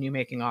continue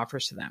making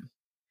offers to them.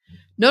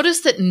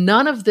 Notice that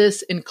none of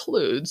this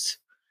includes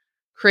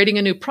creating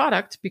a new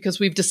product because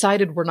we've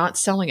decided we're not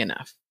selling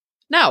enough.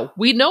 Now,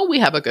 we know we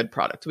have a good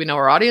product. We know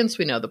our audience.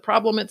 We know the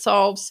problem it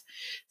solves.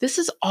 This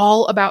is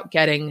all about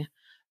getting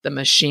the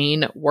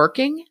machine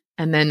working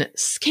and then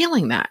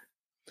scaling that.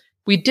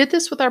 We did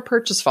this with our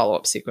purchase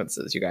follow-up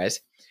sequences, you guys.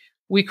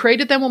 We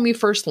created them when we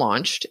first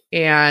launched,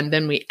 and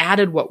then we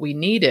added what we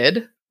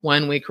needed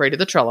when we created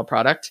the Trello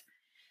product.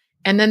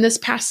 And then this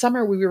past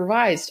summer, we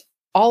revised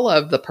all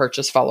of the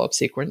purchase follow-up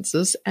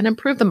sequences and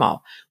improved them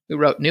all. We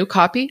wrote new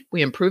copy,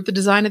 we improved the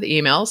design of the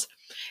emails,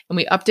 and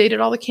we updated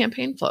all the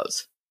campaign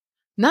flows.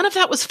 None of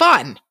that was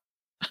fun.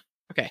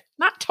 Okay,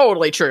 not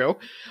totally true.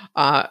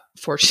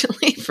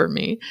 Fortunately for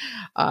me,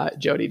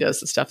 Jody does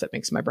the stuff that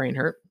makes my brain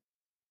hurt.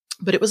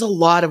 But it was a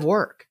lot of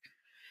work.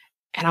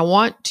 And I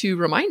want to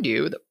remind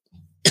you that,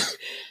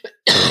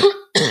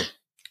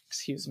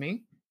 excuse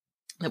me,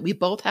 that we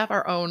both have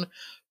our own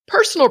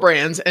personal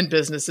brands and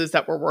businesses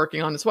that we're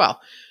working on as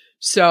well.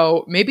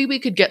 So maybe we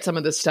could get some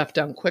of this stuff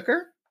done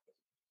quicker.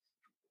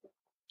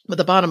 But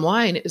the bottom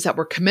line is that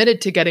we're committed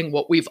to getting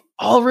what we've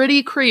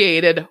already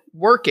created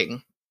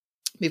working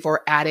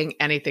before adding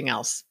anything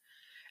else.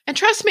 And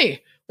trust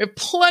me, we have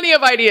plenty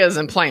of ideas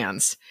and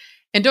plans.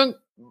 And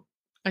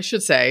I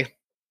should say,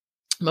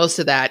 most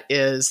of that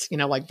is,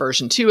 like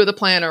version 2 of the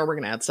planner. We're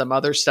going to add some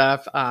other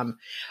stuff.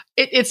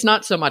 It's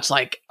not so much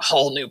like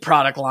whole new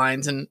product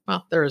lines. And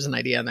well, there is an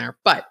idea in there,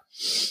 but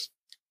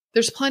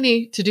there's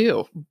plenty to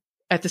do.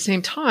 At the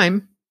same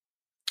time,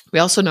 we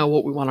also know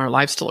what we want our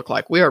lives to look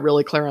like. We are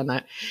really clear on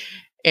that.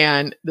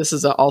 And this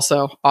is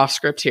also off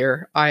script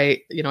here.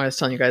 I was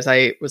telling you guys,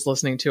 I was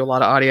listening to a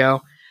lot of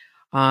audio.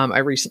 I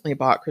recently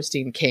bought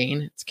Christine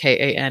Kane. It's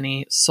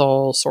Kane,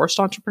 Soul Sourced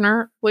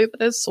Entrepreneur, I believe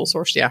it is. Soul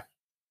Sourced, yeah.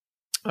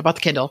 I bought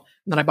the Kindle,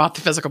 and then I bought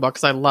the physical book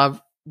because I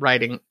love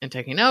writing and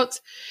taking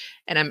notes.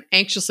 And I'm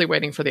anxiously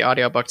waiting for the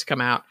audiobook to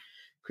come out.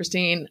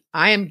 Christine,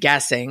 I am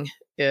guessing,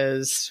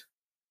 is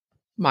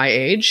my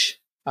age.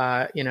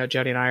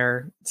 Jody and I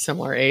are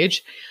similar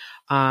age.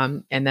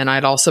 And then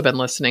I'd also been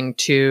listening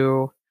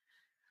to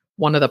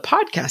one of the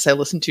podcasts I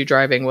listened to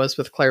driving was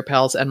with Claire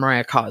Pelz and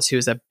Mariah Cause,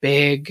 who's a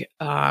big,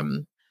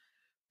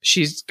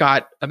 she's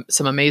got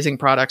some amazing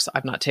products.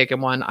 I've not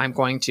taken one. I'm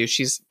going to.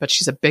 She's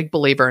a big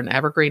believer in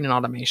evergreen and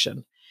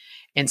automation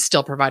and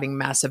still providing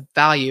massive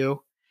value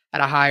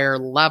at a higher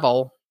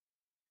level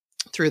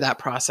through that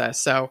process.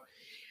 So,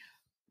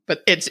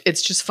 but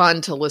it's just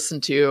fun to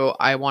listen to.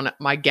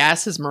 My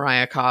guess is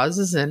Mariah Cause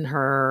is in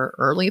her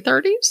early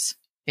 30s.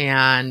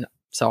 And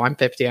so I'm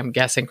 50. I'm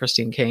guessing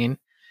Christine Kane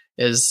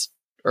is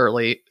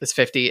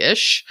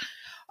 50-ish.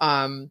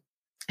 And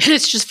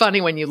it's just funny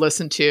when you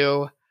listen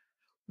to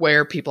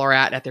where people are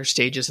at their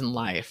stages in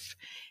life.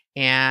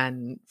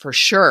 And for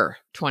sure,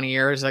 20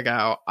 years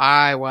ago,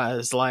 I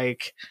was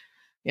like,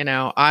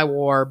 I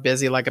wore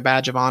busy like a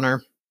badge of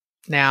honor.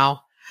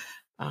 Now,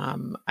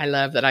 I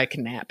love that I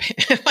can nap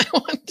if I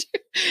want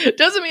to.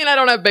 Doesn't mean I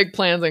don't have big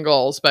plans and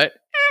goals, but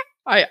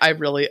I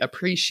really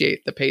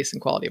appreciate the pace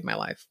and quality of my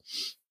life.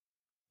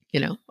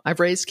 I've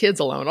raised kids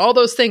alone, all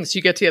those things.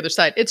 You get to the other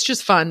side. It's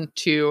just fun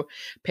to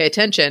pay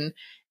attention.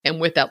 And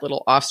with that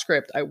little off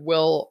script, I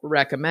will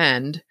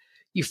recommend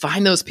you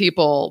find those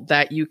people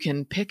that you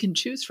can pick and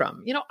choose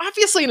from.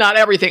 Obviously not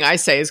everything I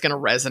say is going to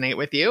resonate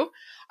with you.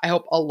 I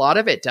hope a lot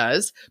of it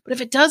does, but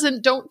if it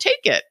doesn't, don't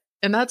take it.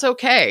 And that's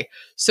okay.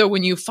 So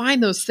when you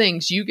find those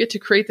things, you get to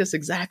create this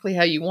exactly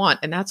how you want.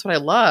 And that's what I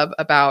love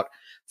about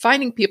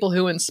finding people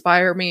who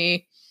inspire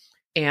me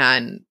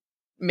and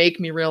make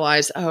me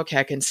realize, oh, okay,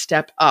 I can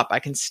step up. I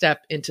can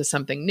step into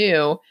something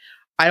new.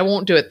 I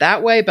won't do it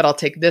that way, but I'll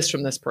take this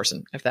from this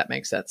person, if that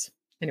makes sense.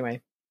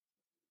 Anyway,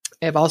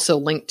 I've also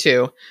linked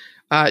to,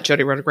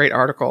 Jody wrote a great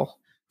article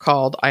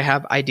called I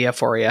Have Idea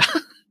For You.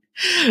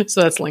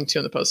 So that's linked to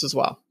in the post as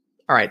well.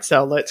 All right,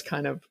 so let's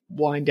kind of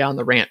wind down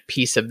the rant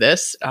piece of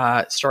this,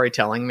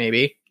 storytelling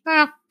maybe,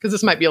 because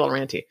this might be a little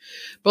ranty.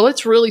 But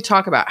let's really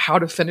talk about how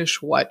to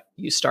finish what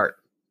you start.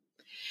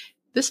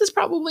 This is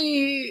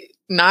probably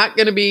not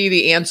going to be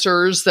the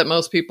answers that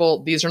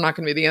these are not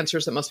going to be the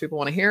answers that most people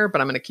want to hear,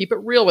 but I'm going to keep it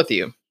real with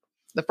you.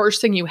 The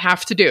first thing you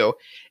have to do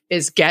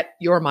is get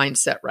your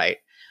mindset right.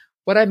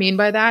 What I mean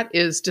by that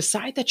is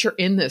decide that you're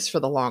in this for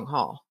the long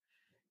haul.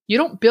 You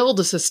don't build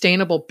a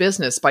sustainable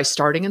business by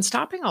starting and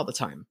stopping all the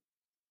time.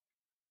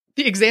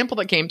 The example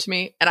that came to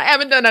me, and I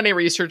haven't done any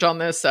research on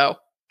this, so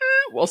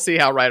we'll see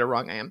how right or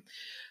wrong I am.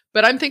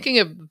 But I'm thinking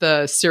of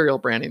the cereal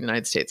brand in the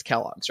United States,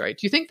 Kellogg's, right?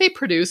 Do you think they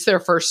produced their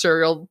first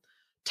cereal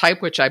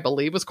type, which I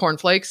believe was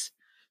cornflakes,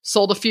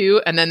 sold a few,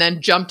 and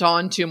then jumped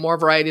on to more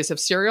varieties of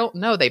cereal?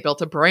 No, they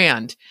built a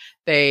brand.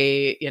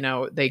 They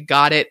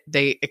got it.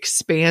 They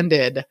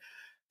expanded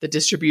the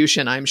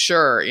distribution, I'm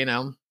sure,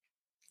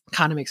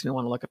 kind of makes me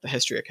want to look up the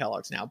history of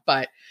Kellogg's now.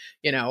 But,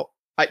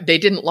 they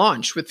didn't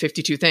launch with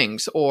 52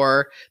 things,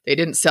 or they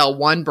didn't sell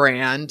one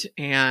brand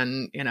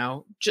and,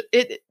 you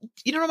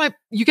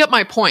get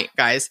my point,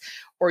 guys.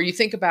 Or you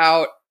think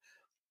about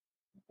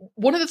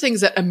one of the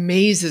things that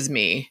amazes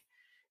me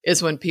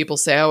is when people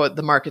say, oh,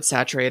 the market's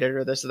saturated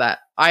or this or that.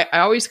 I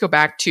always go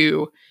back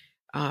to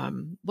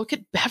look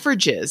at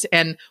beverages.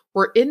 And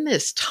we're in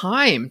this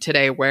time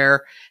today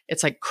where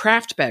it's like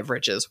craft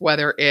beverages,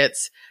 whether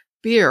it's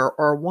beer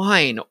or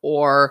wine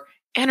or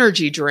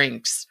energy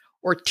drinks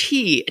or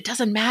tea, it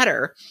doesn't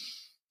matter.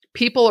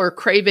 People are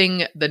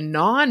craving the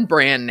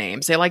non-brand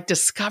names. They like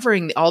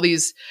discovering all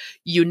these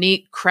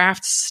unique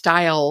craft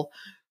style,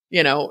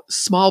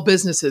 small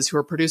businesses who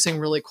are producing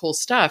really cool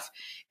stuff.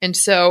 And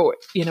so,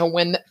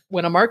 when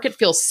a market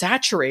feels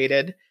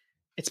saturated,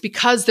 it's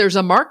because there's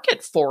a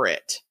market for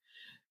it.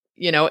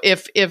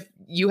 If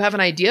you have an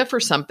idea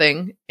for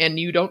something and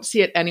you don't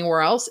see it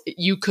anywhere else,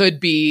 you could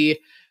be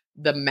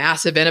the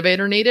massive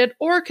innovator needed,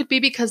 or it could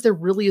be because there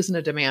really isn't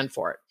a demand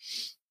for it.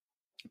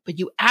 But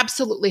you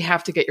absolutely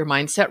have to get your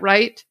mindset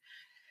right.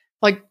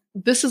 Like,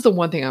 this is the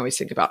one thing I always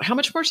think about. How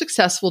much more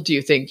successful do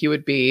you think you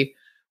would be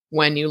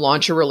when you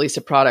launch or release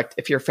a product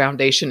if your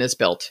foundation is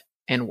built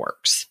and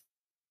works?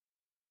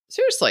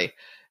 Seriously,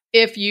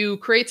 if you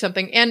create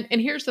something, and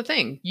here's the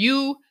thing,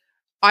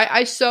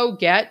 I so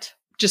get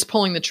just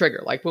pulling the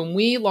trigger. Like when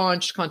we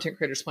launched Content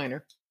Creators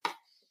Planner,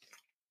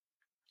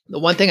 the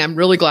one thing I'm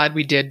really glad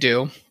we did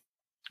do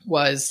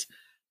was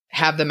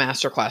have the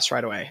masterclass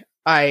right away.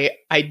 I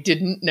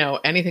didn't know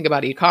anything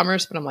about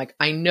e-commerce, but I'm like,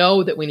 I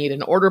know that we need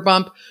an order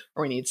bump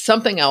or we need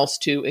something else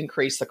to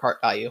increase the cart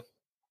value.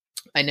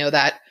 I know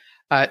that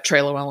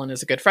Trey Llewellyn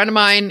is a good friend of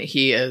mine.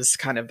 He is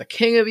kind of the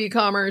king of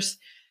e-commerce.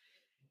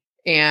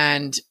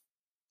 And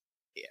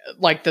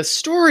like the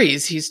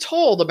stories he's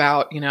told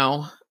about,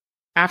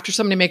 after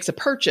somebody makes a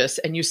purchase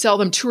and you sell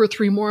them 2 or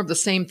 3 more of the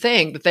same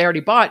thing that they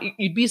already bought,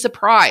 you'd be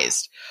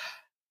surprised.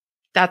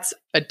 That's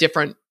a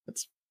different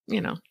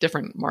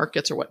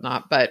markets or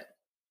whatnot. But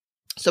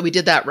so we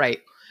did that right.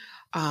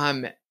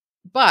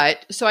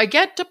 But so I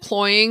get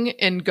deploying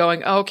and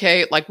going,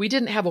 okay, like we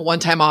didn't have a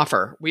one-time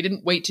offer. We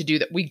didn't wait to do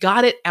that. We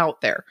got it out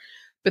there.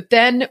 But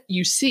then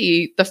you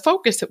see the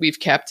focus that we've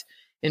kept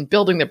in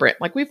building the brand.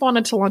 Like we've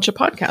wanted to launch a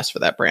podcast for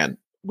that brand.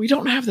 We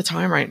don't have the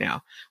time right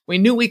now. We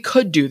knew we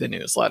could do the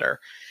newsletter.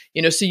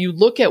 So you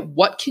look at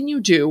what can you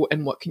do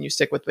and what can you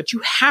stick with, but you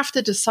have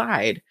to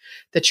decide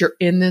that you're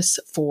in this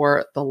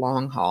for the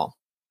long haul.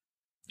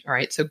 All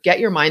right. So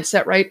get your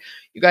mindset right.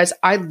 You guys,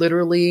 I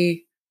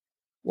literally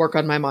work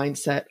on my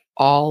mindset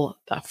all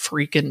the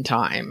freaking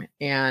time.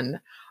 And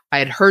I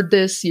had heard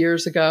this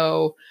years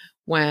ago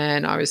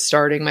when I was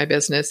starting my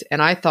business. And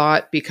I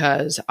thought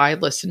because I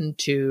listened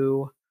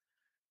to,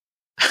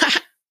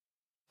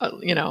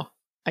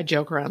 I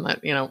joke around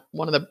that,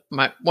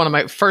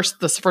 the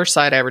first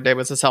site I ever did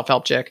was a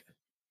self-help chick.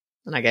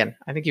 And again,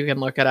 I think you can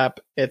look it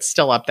up. It's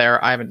still up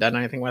there. I haven't done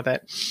anything with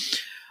it.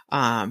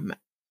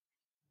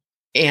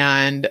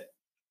 And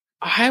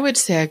I would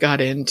say I got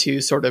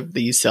into sort of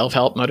the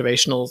self-help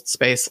motivational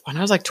space when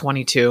I was like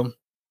 22,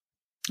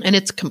 and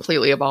it's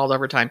completely evolved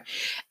over time.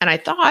 And I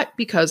thought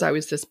because I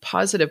was this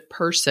positive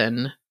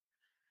person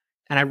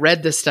and I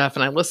read this stuff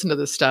and I listened to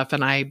this stuff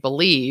and I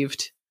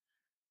believed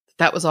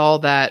that was all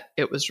that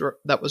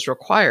that was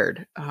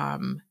required.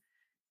 And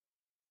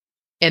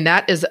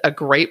that is a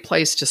great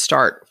place to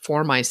start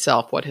for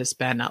myself. What has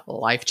been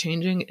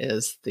life-changing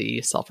is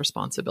the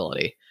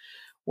self-responsibility.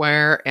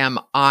 Where am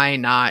I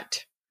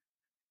not,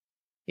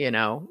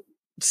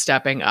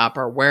 stepping up,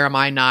 or where am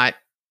I not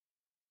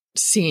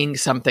seeing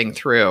something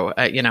through,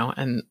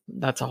 and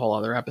that's a whole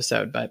other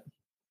episode, but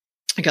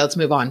okay, let's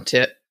move on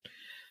to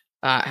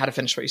how to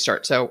finish what you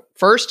start. So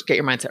first, get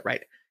your mindset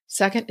right.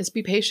 Second is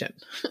be patient.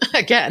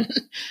 Again,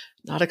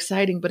 not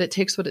exciting, but it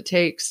takes what it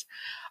takes.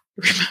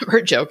 I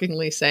remember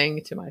jokingly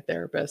saying to my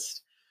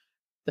therapist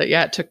that,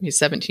 yeah, it took me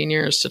 17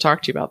 years to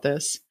talk to you about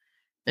this.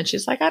 And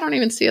she's like, I don't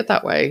even see it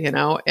that way,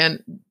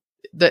 and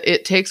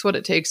it takes what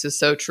it takes is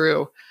so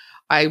true.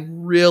 I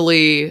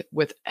really,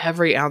 with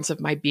every ounce of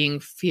my being,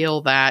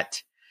 feel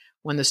that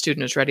when the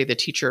student is ready, the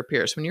teacher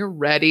appears. When you're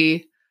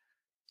ready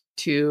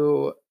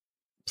to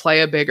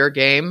play a bigger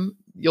game,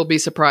 you'll be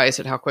surprised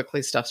at how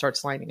quickly stuff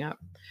starts lining up.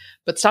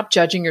 But stop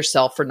judging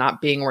yourself for not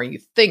being where you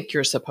think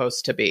you're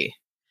supposed to be.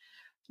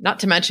 Not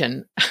to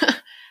mention,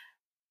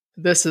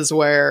 this is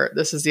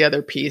the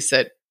other piece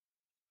that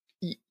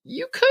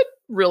you could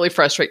really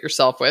frustrate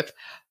yourself with,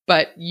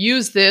 but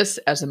use this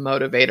as a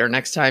motivator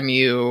next time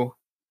you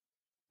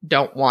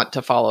don't want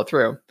to follow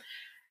through.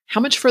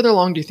 How much further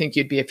along do you think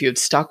you'd be if you had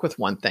stuck with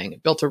one thing,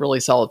 built a really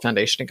solid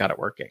foundation and got it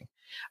working?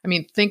 I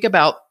mean, think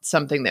about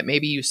something that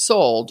maybe you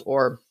sold,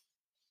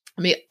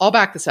 I'll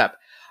back this up.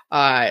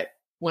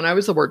 When I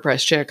was the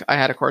WordPress chick, I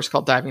had a course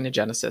called Diving to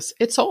Genesis.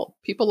 It sold.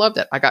 People loved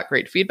it. I got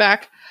great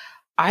feedback.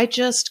 I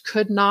just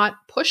could not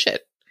push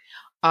it.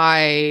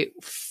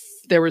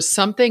 There was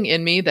something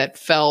in me that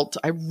felt,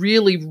 I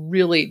really,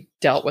 really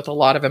dealt with a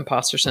lot of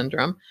imposter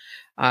syndrome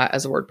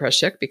as a WordPress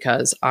chick,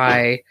 because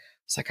I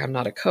was like, I'm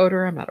not a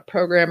coder, I'm not a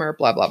programmer,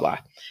 blah, blah, blah.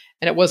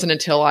 And it wasn't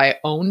until I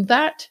owned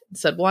that and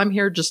said, well, I'm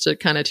here just to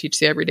kind of teach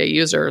the everyday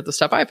user the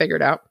stuff I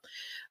figured out.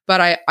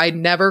 But I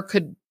never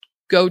could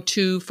go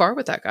too far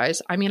with that,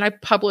 guys. I mean, I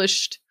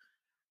published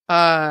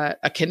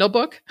a Kindle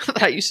book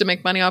that I used to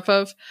make money off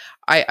of.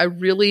 I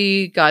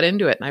really got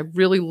into it, and I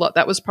really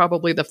that was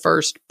probably the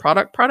first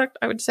product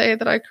I would say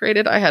that I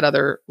created. I had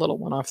other little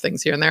one-off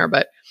things here and there,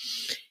 but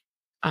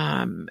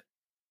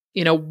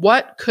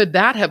what could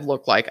that have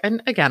looked like?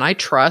 And again, I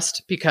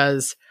trust,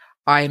 because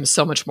I am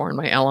so much more in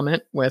my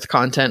element with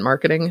content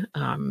marketing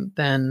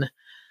than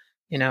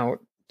the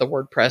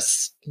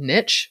WordPress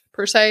niche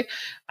per se.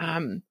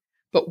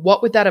 But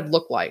what would that have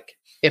looked like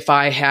if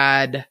I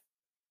had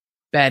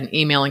been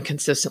emailing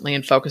consistently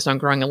and focused on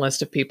growing a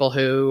list of people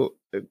who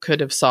could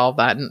have solved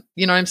that? And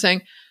you know what I'm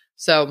saying?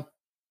 So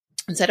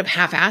instead of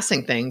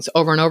half-assing things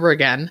over and over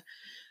again,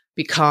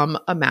 become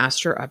a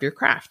master of your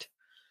craft.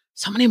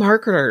 So many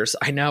marketers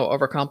I know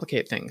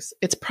overcomplicate things.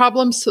 It's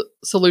problem,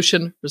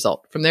 solution,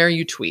 result. From there,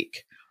 you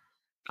tweak.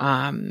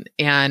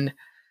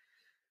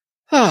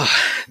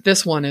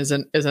 This one is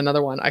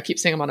another one. I keep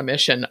saying I'm on a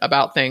mission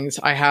about things.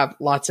 I have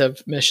lots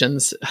of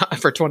missions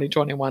for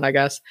 2021, I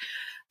guess.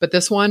 But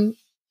this one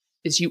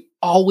is, you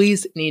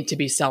always need to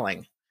be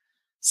selling.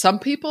 Some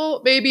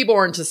people may be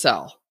born to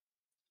sell.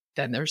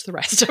 Then there's the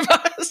rest of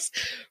us.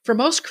 For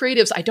most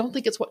creatives, I don't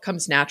think it's what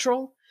comes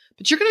natural,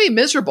 but you're going to be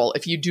miserable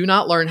if you do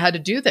not learn how to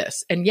do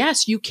this. And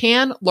yes, you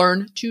can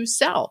learn to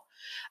sell.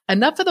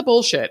 Enough of the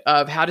bullshit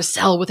of how to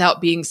sell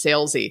without being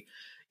salesy.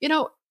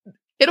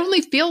 It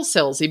only feels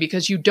salesy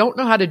because you don't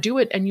know how to do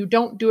it and you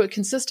don't do it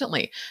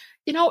consistently.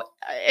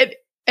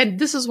 And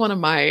this is one of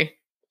my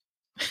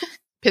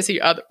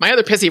my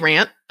other pissy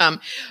rant,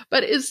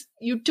 but is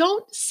you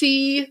don't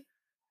see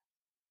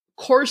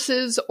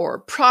courses or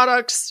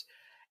products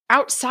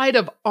outside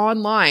of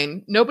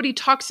online. Nobody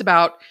talks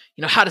about,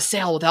 how to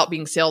sell without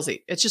being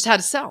salesy. It's just how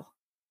to sell.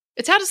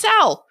 It's how to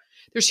sell.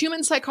 There's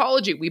human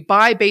psychology. We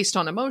buy based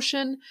on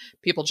emotion.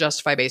 People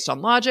justify based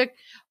on logic.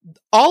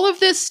 All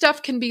of this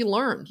stuff can be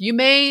learned. You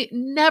may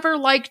never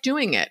like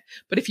doing it,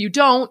 but if you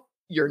don't,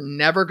 you're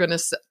never going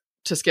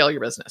to scale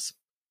your business.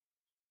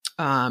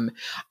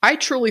 I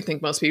truly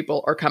think most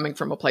people are coming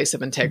from a place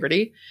of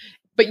integrity,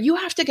 but you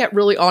have to get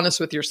really honest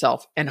with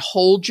yourself and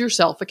hold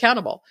yourself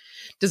accountable.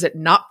 Does it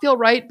not feel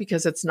right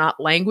because it's not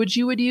language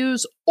you would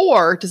use?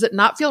 Or does it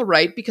not feel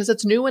right because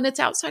it's new and it's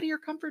outside of your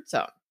comfort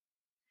zone?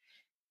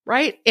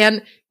 Right?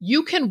 And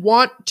you can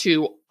want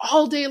to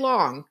all day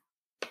long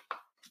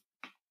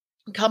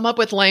come up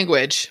with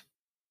language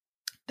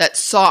that's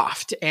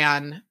soft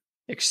and,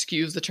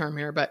 excuse the term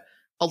here, but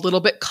a little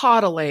bit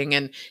coddling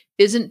and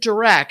isn't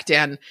direct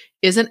and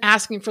isn't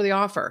asking for the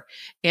offer.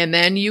 And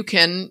then you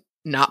can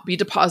not be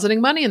depositing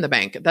money in the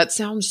bank. That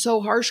sounds so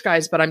harsh,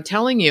 guys, but I'm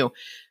telling you,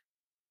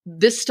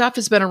 this stuff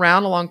has been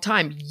around a long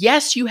time.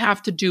 Yes, you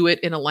have to do it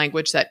in a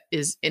language that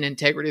is in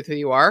integrity with who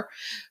you are,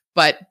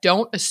 but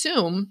don't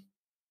assume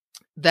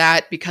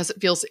that because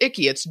it feels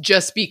icky, it's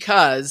just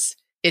because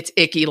It's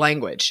icky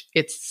language.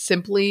 It's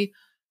simply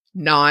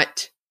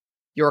not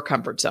your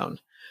comfort zone,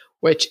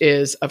 which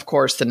is, of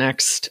course, the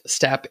next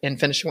step in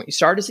finishing what you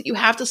start is that you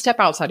have to step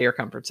outside of your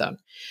comfort zone.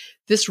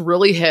 This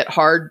really hit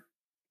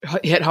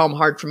home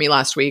hard for me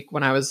last week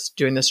when I was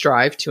doing this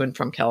drive to and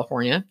from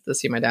California to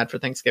see my dad for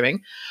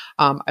Thanksgiving.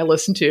 I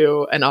listened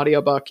to an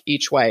audiobook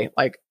each way,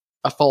 like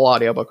a full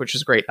audiobook, which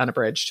is great,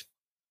 unabridged.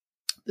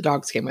 The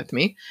dogs came with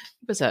me.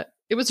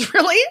 It was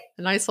really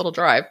a nice little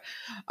drive.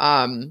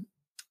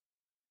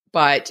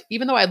 But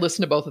even though I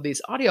listened to both of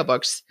these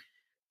audiobooks,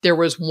 there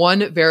was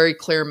one very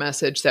clear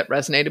message that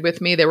resonated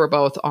with me. They were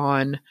both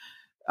on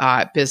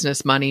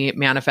business, money,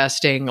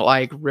 manifesting,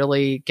 like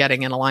really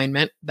getting in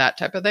alignment, that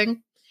type of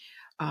thing.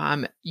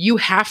 You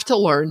have to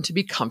learn to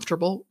be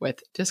comfortable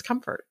with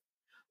discomfort.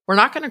 We're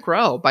not going to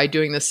grow by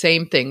doing the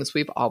same things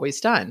we've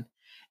always done.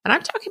 And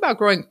I'm talking about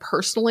growing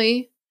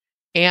personally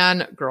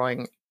and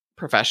growing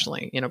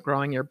professionally,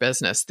 growing your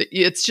business.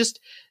 It's just,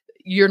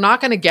 you're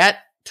not going to get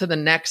to the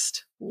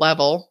next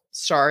level.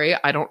 Sorry,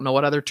 I don't know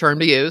what other term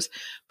to use,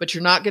 but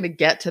you're not going to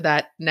get to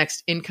that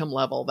next income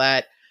level,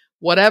 that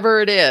whatever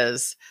it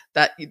is,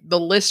 that the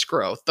list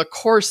growth, the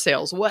course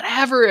sales,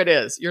 whatever it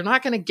is, you're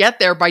not going to get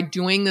there by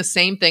doing the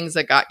same things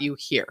that got you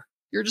here.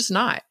 You're just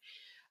not.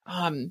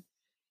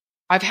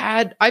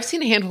 I've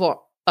seen a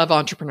handful of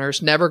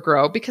entrepreneurs never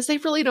grow because they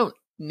really don't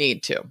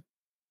need to.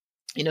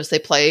 So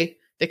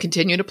they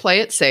continue to play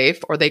it safe,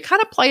 or they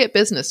kind of play it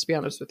business, to be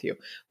honest with you,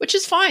 which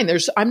is fine.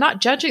 I'm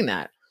not judging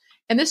that.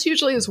 And this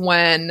usually is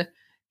when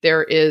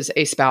there is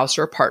a spouse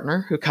or a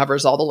partner who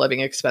covers all the living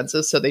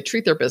expenses. So they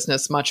treat their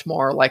business much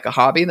more like a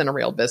hobby than a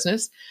real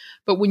business.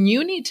 But when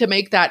you need to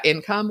make that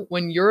income,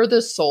 when you're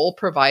the sole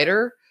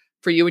provider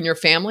for you and your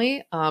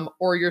family,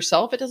 or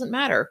yourself, it doesn't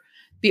matter.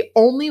 The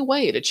only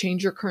way to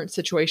change your current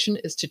situation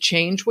is to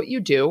change what you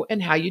do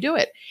and how you do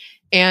it.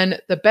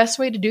 And the best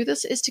way to do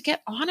this is to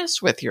get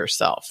honest with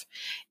yourself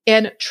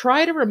and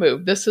try to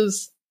remove, this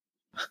is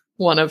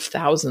one of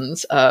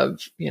thousands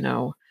of,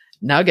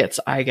 nuggets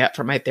I get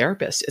from my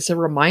therapist. It's a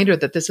reminder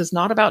that this is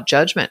not about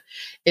judgment.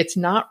 It's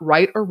not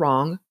right or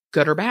wrong,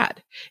 good or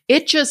bad.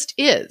 It just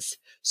is.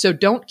 So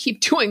don't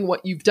keep doing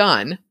what you've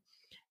done.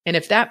 And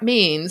if that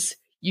means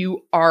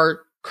you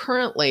are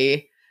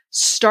currently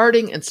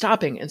starting and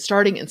stopping and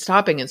starting and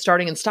stopping and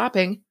starting and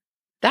stopping,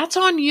 that's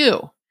on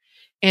you.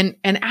 And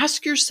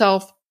ask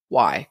yourself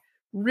why.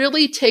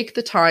 Really take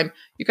the time.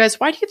 You guys,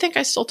 why do you think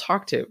I still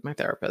talk to my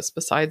therapist?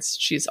 Besides,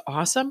 she's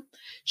awesome.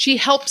 She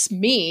helps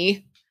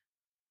me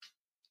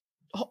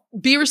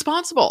be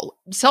responsible,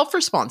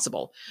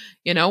 self-responsible.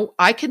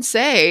 I can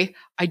say,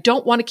 I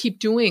don't want to keep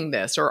doing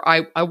this, or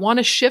I want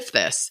to shift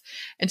this.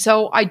 And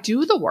so I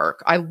do the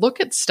work. I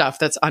look at stuff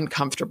that's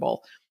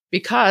uncomfortable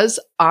because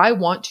I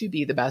want to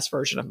be the best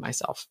version of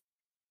myself.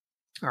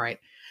 All right.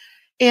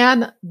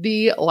 And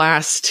the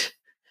last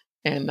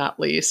and not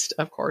least,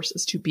 of course,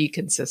 is to be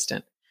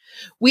consistent.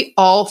 We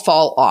all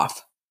fall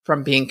off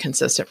from being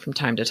consistent from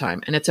time to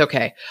time. And it's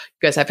okay.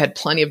 You guys, I've had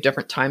plenty of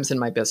different times in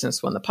my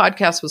business when the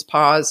podcast was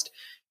paused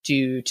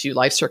due to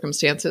life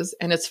circumstances,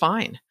 and it's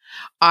fine.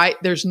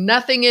 There's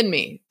nothing in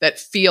me that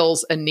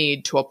feels a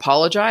need to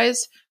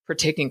apologize for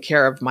taking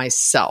care of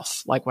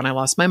myself. Like when I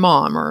lost my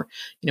mom, or,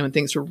 when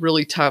things were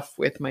really tough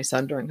with my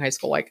son during high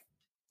school,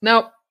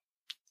 no,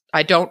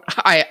 I don't,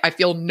 I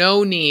feel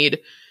no need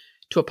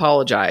to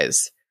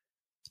apologize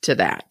to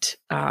that,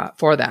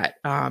 for that.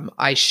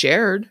 I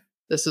shared,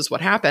 this is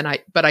what happened.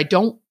 But I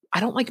don't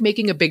like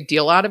making a big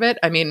deal out of it.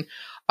 I mean,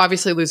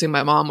 obviously losing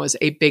my mom was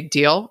a big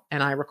deal,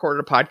 and I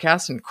recorded a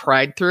podcast and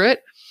cried through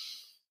it.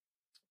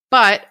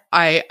 But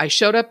I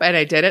showed up and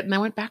I did it, and I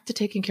went back to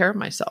taking care of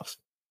myself.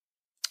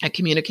 I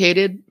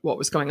communicated what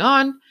was going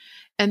on,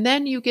 and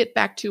then you get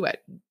back to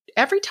it.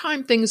 Every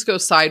time things go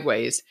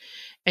sideways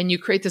and you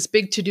create this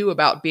big to-do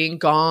about being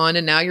gone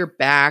and now you're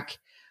back,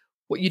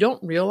 what you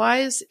don't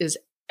realize is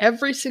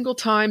every single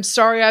time,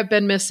 sorry, I've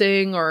been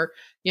missing, or,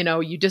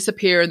 you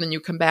disappear and then you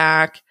come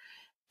back.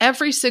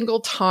 Every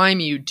single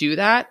time you do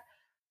that,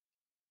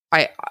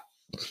 I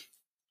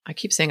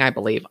keep saying I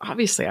believe.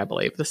 Obviously, I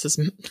believe. This is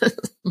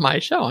my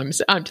show.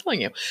 I'm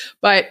telling you.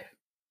 But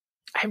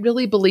I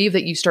really believe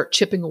that you start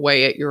chipping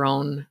away at your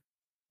own,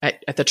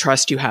 at the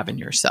trust you have in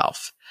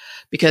yourself.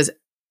 Because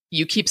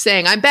you keep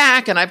saying, I'm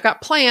back and I've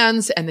got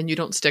plans, and then you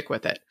don't stick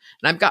with it.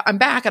 And I'm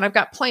back and I've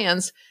got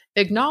plans.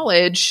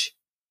 Acknowledge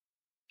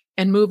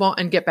and move on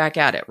and get back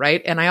at it,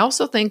 right? And I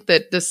also think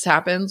that this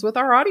happens with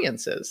our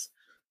audiences.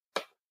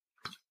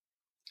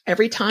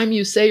 Every time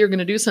you say you're going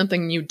to do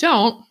something and you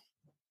don't,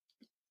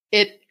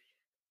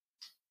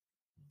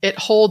 it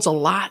holds a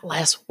lot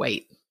less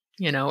weight.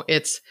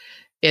 It's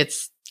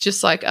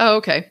just like, oh,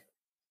 okay.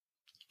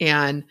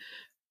 And,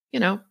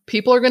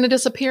 people are going to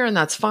disappear, and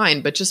that's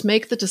fine, but just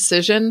make the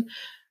decision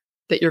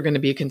that you're going to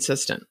be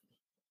consistent.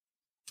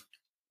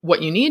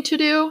 What you need to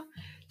do,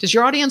 does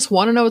your audience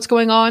want to know what's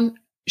going on?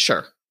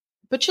 Sure.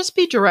 But just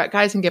be direct,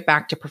 guys, and get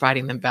back to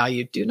providing them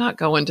value. Do not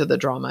go into the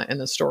drama and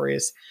the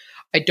stories.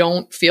 I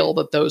don't feel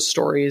that those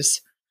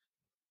stories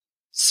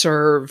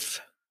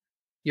serve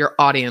your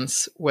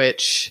audience,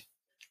 which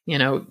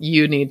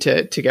you need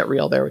to get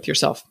real there with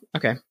yourself.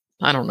 Okay.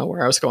 I don't know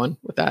where I was going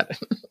with that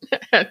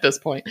at this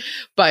point,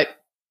 but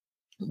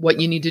what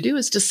you need to do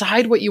is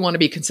decide what you want to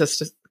be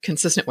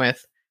consistent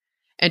with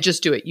and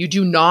just do it. You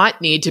do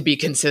not need to be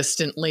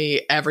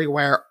consistently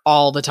everywhere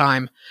all the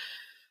time.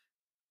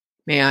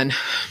 Man,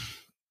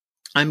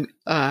 I'm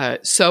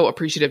so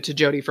appreciative to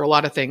Jody for a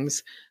lot of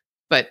things,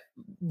 but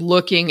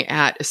looking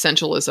at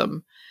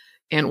essentialism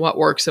and what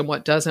works and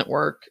what doesn't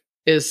work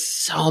is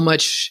so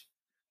much,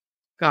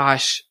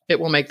 gosh, it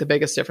will make the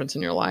biggest difference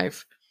in your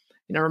life.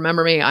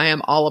 Remember me, I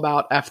am all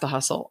about F the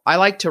hustle. I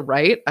like to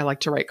write. I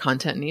like to write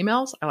content and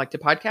emails. I like to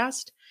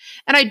podcast.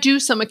 And I do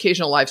some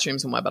occasional live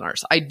streams and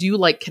webinars. I do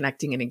like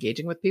connecting and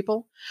engaging with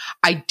people.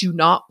 I do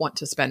not want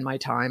to spend my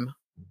time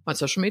on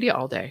social media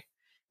all day.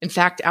 In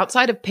fact,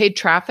 outside of paid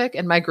traffic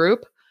and my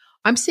group,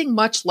 I'm seeing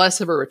much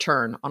less of a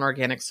return on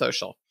organic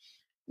social.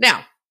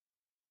 Now,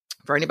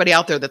 for anybody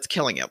out there that's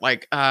killing it,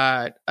 like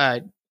I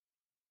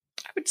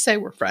would say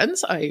we're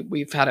friends.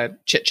 We've had a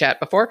chit chat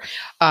before.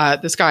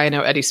 This guy I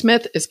know, Eddie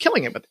Smith, is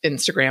killing it with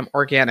Instagram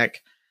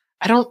organic.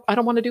 I don't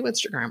want to do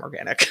Instagram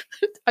organic.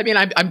 I mean,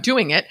 I'm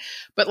doing it,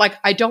 but like,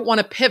 I don't want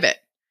to pivot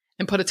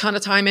and put a ton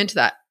of time into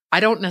that.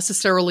 I don't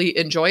necessarily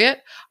enjoy it.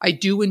 I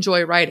do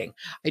enjoy writing.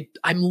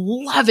 I'm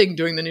loving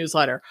doing the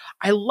newsletter.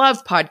 I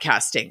love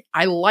podcasting.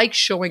 I like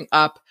showing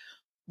up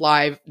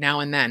live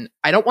now and then.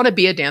 I don't want to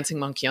be a dancing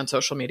monkey on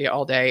social media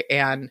all day.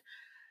 And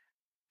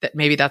that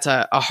maybe that's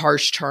a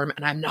harsh term,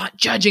 and I'm not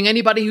judging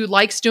anybody who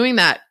likes doing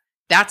that.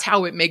 That's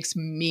how it makes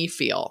me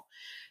feel.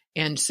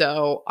 And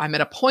so I'm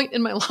at a point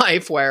in my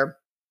life where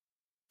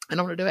I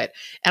don't want to do it.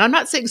 And I'm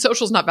not saying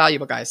social is not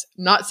valuable, guys.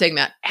 Not saying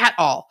that at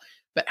all.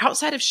 But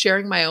outside of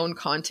sharing my own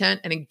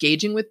content and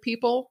engaging with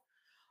people,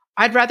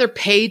 I'd rather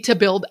pay to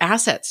build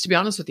assets, to be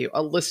honest with you,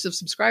 a list of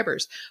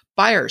subscribers,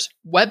 buyers,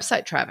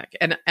 website traffic.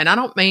 And I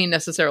don't mean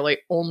necessarily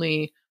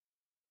only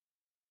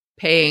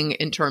paying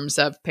in terms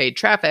of paid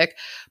traffic,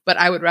 but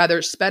I would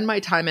rather spend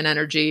my time and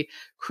energy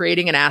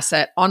creating an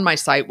asset on my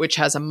site, which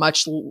has a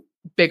much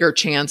bigger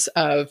chance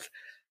of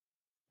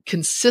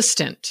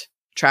consistent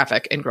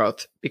traffic and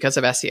growth because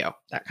of SEO,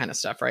 that kind of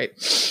stuff, right?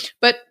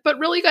 But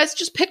really, guys,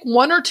 just pick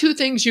one or two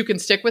things you can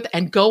stick with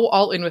and go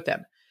all in with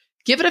them.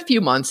 Give it a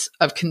few months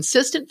of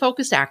consistent,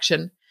 focused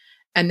action,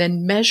 and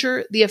then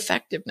measure the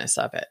effectiveness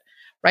of it.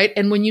 Right.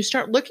 And when you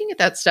start looking at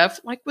that stuff,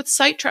 like with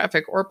site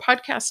traffic or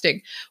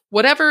podcasting,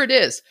 whatever it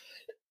is,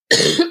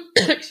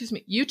 excuse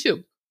me,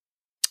 YouTube,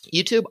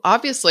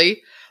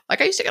 obviously, like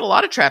I used to get a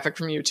lot of traffic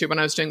from YouTube when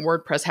I was doing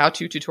WordPress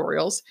how-to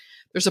tutorials.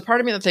 There's a part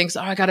of me that thinks,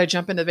 oh, I got to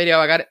jump into video.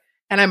 I got it.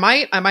 And I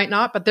might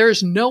not, but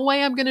there's no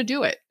way I'm going to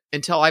do it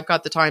until I've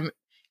got the time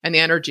and the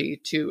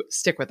energy to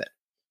stick with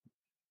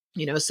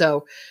it.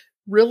 So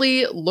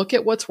really look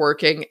at what's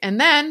working, and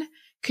then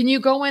can you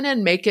go in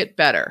and make it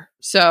better?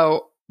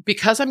 So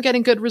because I'm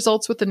getting good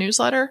results with the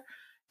newsletter,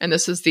 and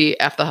this is the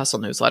F the Hustle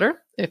newsletter.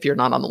 If you're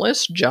not on the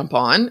list, jump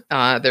on.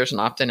 There's an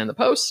opt-in in the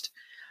post.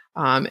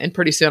 And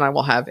pretty soon I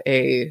will have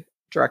a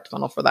direct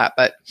funnel for that.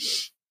 But,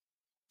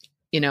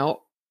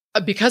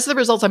 because of the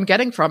results I'm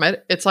getting from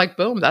it, it's like,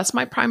 boom, that's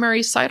my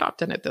primary site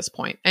opt-in at this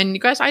point. And you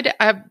guys, I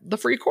have the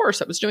free course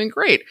that was doing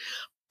great.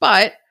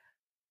 But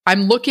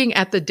I'm looking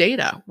at the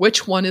data.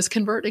 Which one is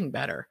converting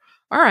better?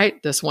 All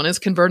right, this one is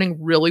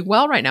converting really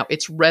well right now.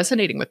 It's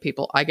resonating with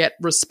people. I get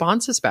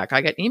responses back.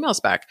 I get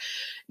emails back.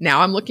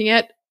 Now I'm looking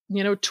at,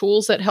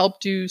 tools that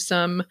help do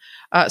some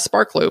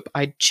Spark Loop.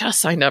 I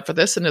just signed up for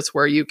this, and it's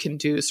where you can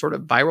do sort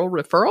of viral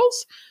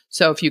referrals.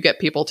 So if you get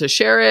people to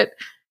share it,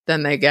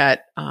 then they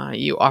get,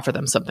 you offer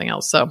them something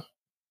else. So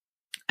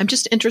I'm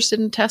just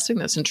interested in testing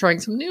this and trying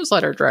some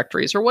newsletter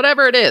directories or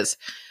whatever it is.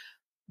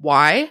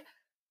 Why?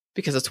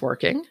 Because it's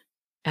working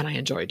and I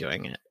enjoy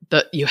doing it.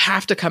 You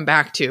have to come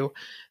back to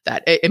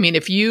that. I mean,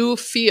 if you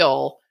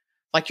feel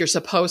like you're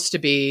supposed to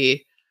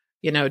be,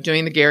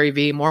 doing the Gary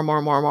V,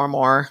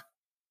 more,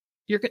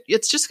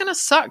 it's just going to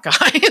suck, guys.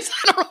 I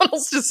don't know what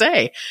else to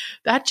say.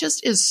 That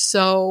just is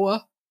so,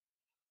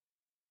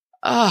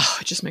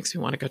 it just makes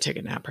me want to go take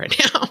a nap right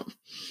now.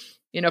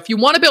 If you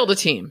want to build a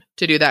team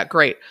to do that,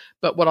 great.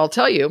 But what I'll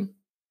tell you,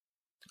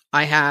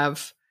 I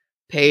have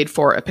paid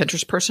for a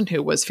Pinterest person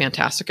who was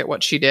fantastic at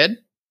what she did.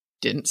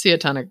 Didn't see a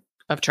ton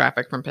of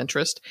traffic from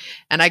Pinterest.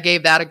 And I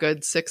gave that a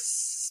good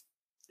 6,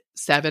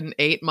 7,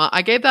 8 months.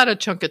 I gave that a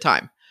chunk of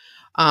time.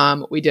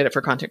 We did it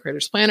for Content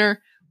Creators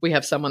Planner. We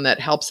have someone that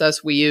helps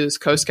us. We use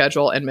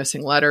CoSchedule and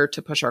Missing Letter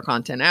to push our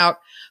content out.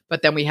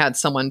 But then we had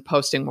someone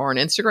posting more on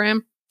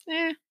Instagram.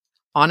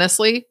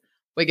 Honestly,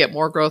 we get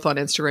more growth on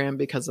Instagram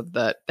because of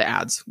the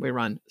ads we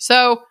run.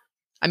 So,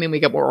 we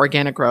get more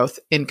organic growth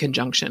in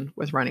conjunction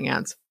with running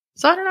ads.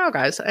 So I don't know,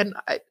 guys. And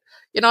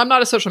I'm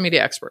not a social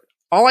media expert.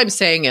 All I'm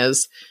saying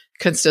is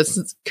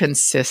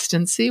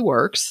consistency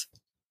works.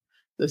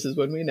 This is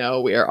when we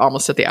know we are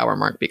almost at the hour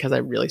mark because I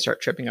really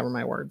start tripping over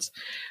my words.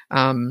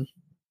 And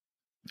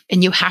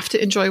you have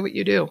to enjoy what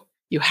you do.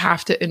 You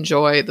have to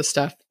enjoy the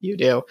stuff you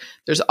do.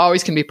 There's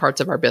always going to be parts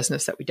of our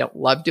business that we don't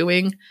love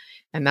doing,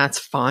 and that's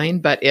fine.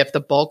 But if the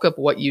bulk of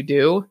what you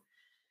do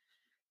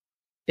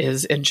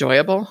is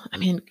enjoyable. I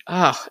mean,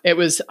 it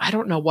was, I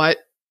don't know what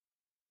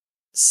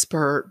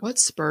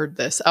spurred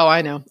this. Oh,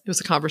 I know. It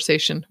was a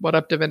conversation. What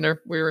up, Devinder?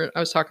 I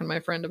was talking to my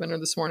friend Devinder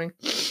this morning.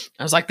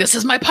 I was like, this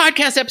is my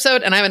podcast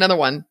episode. And I have another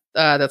one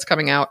that's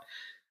coming out.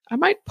 I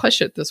might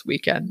push it this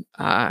weekend.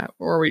 I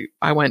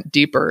went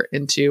deeper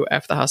into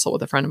F the Hustle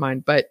with a friend of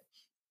mine, but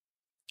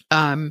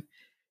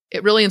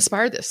it really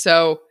inspired this.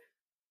 So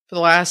for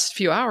the last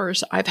few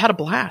hours, I've had a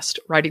blast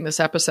writing this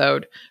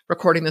episode,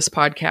 recording this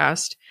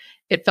podcast.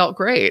 It felt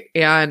great.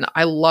 And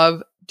I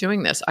love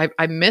doing this.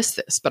 I miss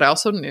this, but I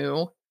also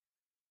knew,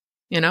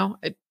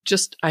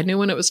 I knew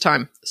when it was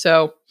time.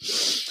 So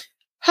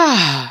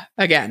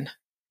again,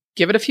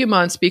 give it a few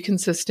months, be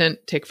consistent,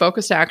 take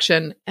focused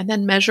action, and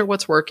then measure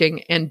what's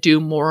working and do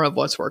more of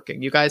what's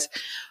working. You guys,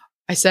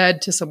 I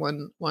said to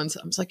someone once,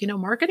 I was like,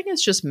 marketing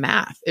is just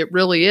math. It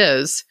really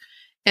is.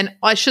 And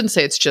I shouldn't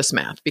say it's just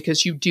math,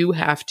 because you do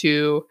have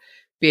to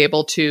be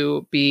able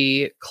to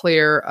be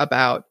clear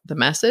about the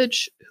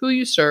message, who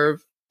you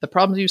serve, the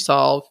problems you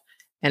solve,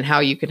 and how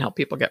you can help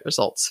people get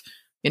results.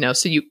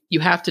 So you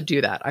have to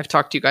do that. I've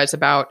talked to you guys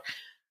about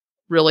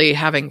really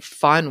having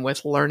fun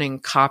with learning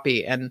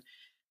copy, and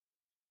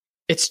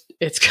it's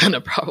going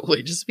to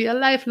probably just be a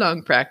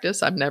lifelong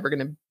practice. I'm never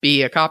going to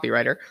be a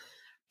copywriter,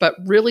 but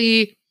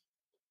really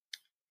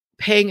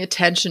paying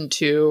attention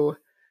to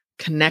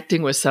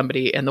connecting with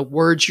somebody and the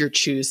words you're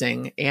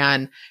choosing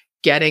and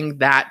getting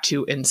that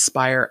to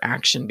inspire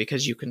action,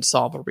 because you can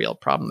solve a real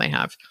problem they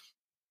have.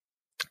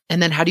 And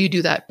then how do you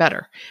do that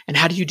better? And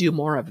how do you do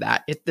more of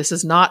that? This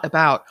is not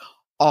about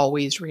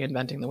always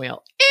reinventing the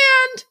wheel.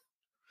 And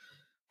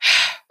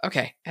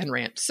okay, and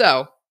rant.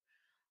 So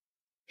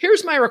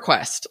here's my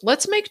request.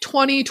 Let's make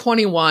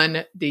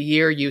 2021 the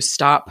year you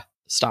stop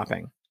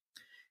stopping.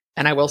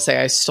 And I will say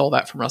I stole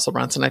that from Russell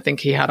Brunson. I think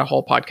he had a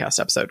whole podcast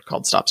episode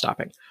called Stop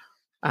Stopping.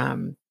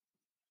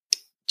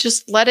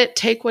 Just let it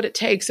take what it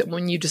takes. And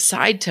when you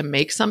decide to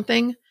make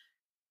something,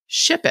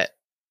 ship it,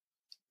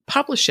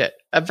 publish it,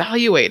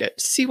 evaluate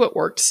it, see what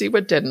worked, see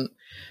what didn't.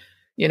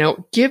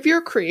 Give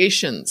your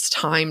creations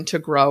time to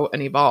grow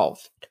and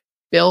evolve.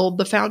 Build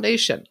the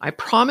foundation. I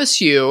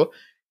promise you,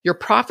 your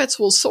profits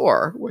will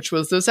soar, which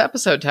was this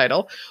episode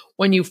title,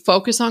 when you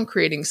focus on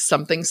creating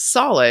something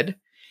solid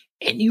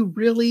and you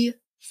really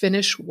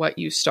finish what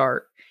you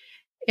start.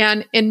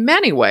 And in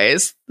many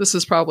ways, this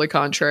is probably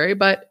contrary,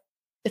 but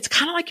it's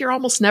kind of like you're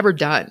almost never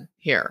done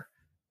here,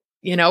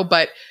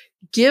 but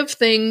give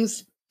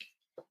things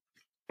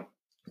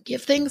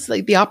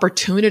like the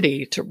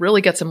opportunity to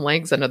really get some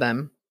legs under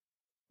them.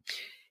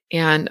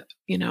 And,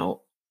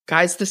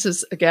 guys, this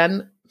is,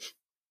 again,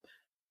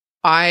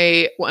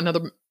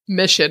 another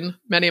mission,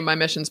 many of my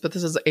missions, but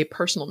this is a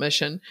personal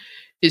mission,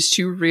 is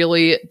to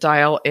really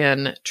dial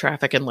in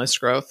traffic and list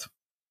growth,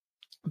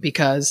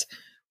 because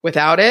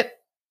without it,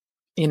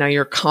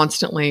 you're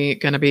constantly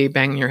going to be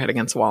banging your head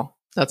against the wall.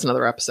 That's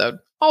another episode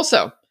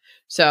also.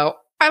 So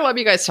I love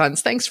you guys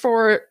tons. Thanks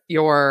for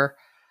your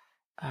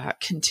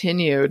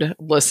continued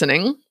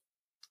listening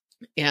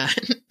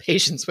and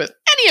patience with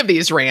any of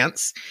these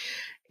rants.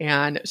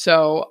 And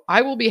so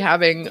I will be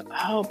having,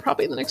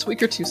 probably in the next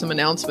week or two, some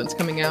announcements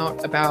coming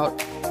out about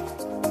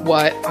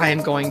what I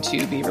am going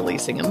to be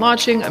releasing and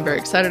launching. I'm very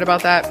excited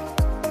about that.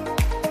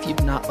 If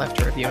you've not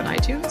left a review on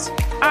iTunes,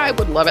 I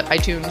would love it.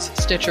 iTunes,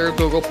 Stitcher,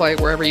 Google Play,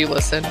 wherever you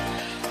listen.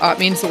 It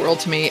means the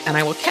world to me, and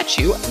I will catch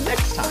you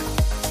next time.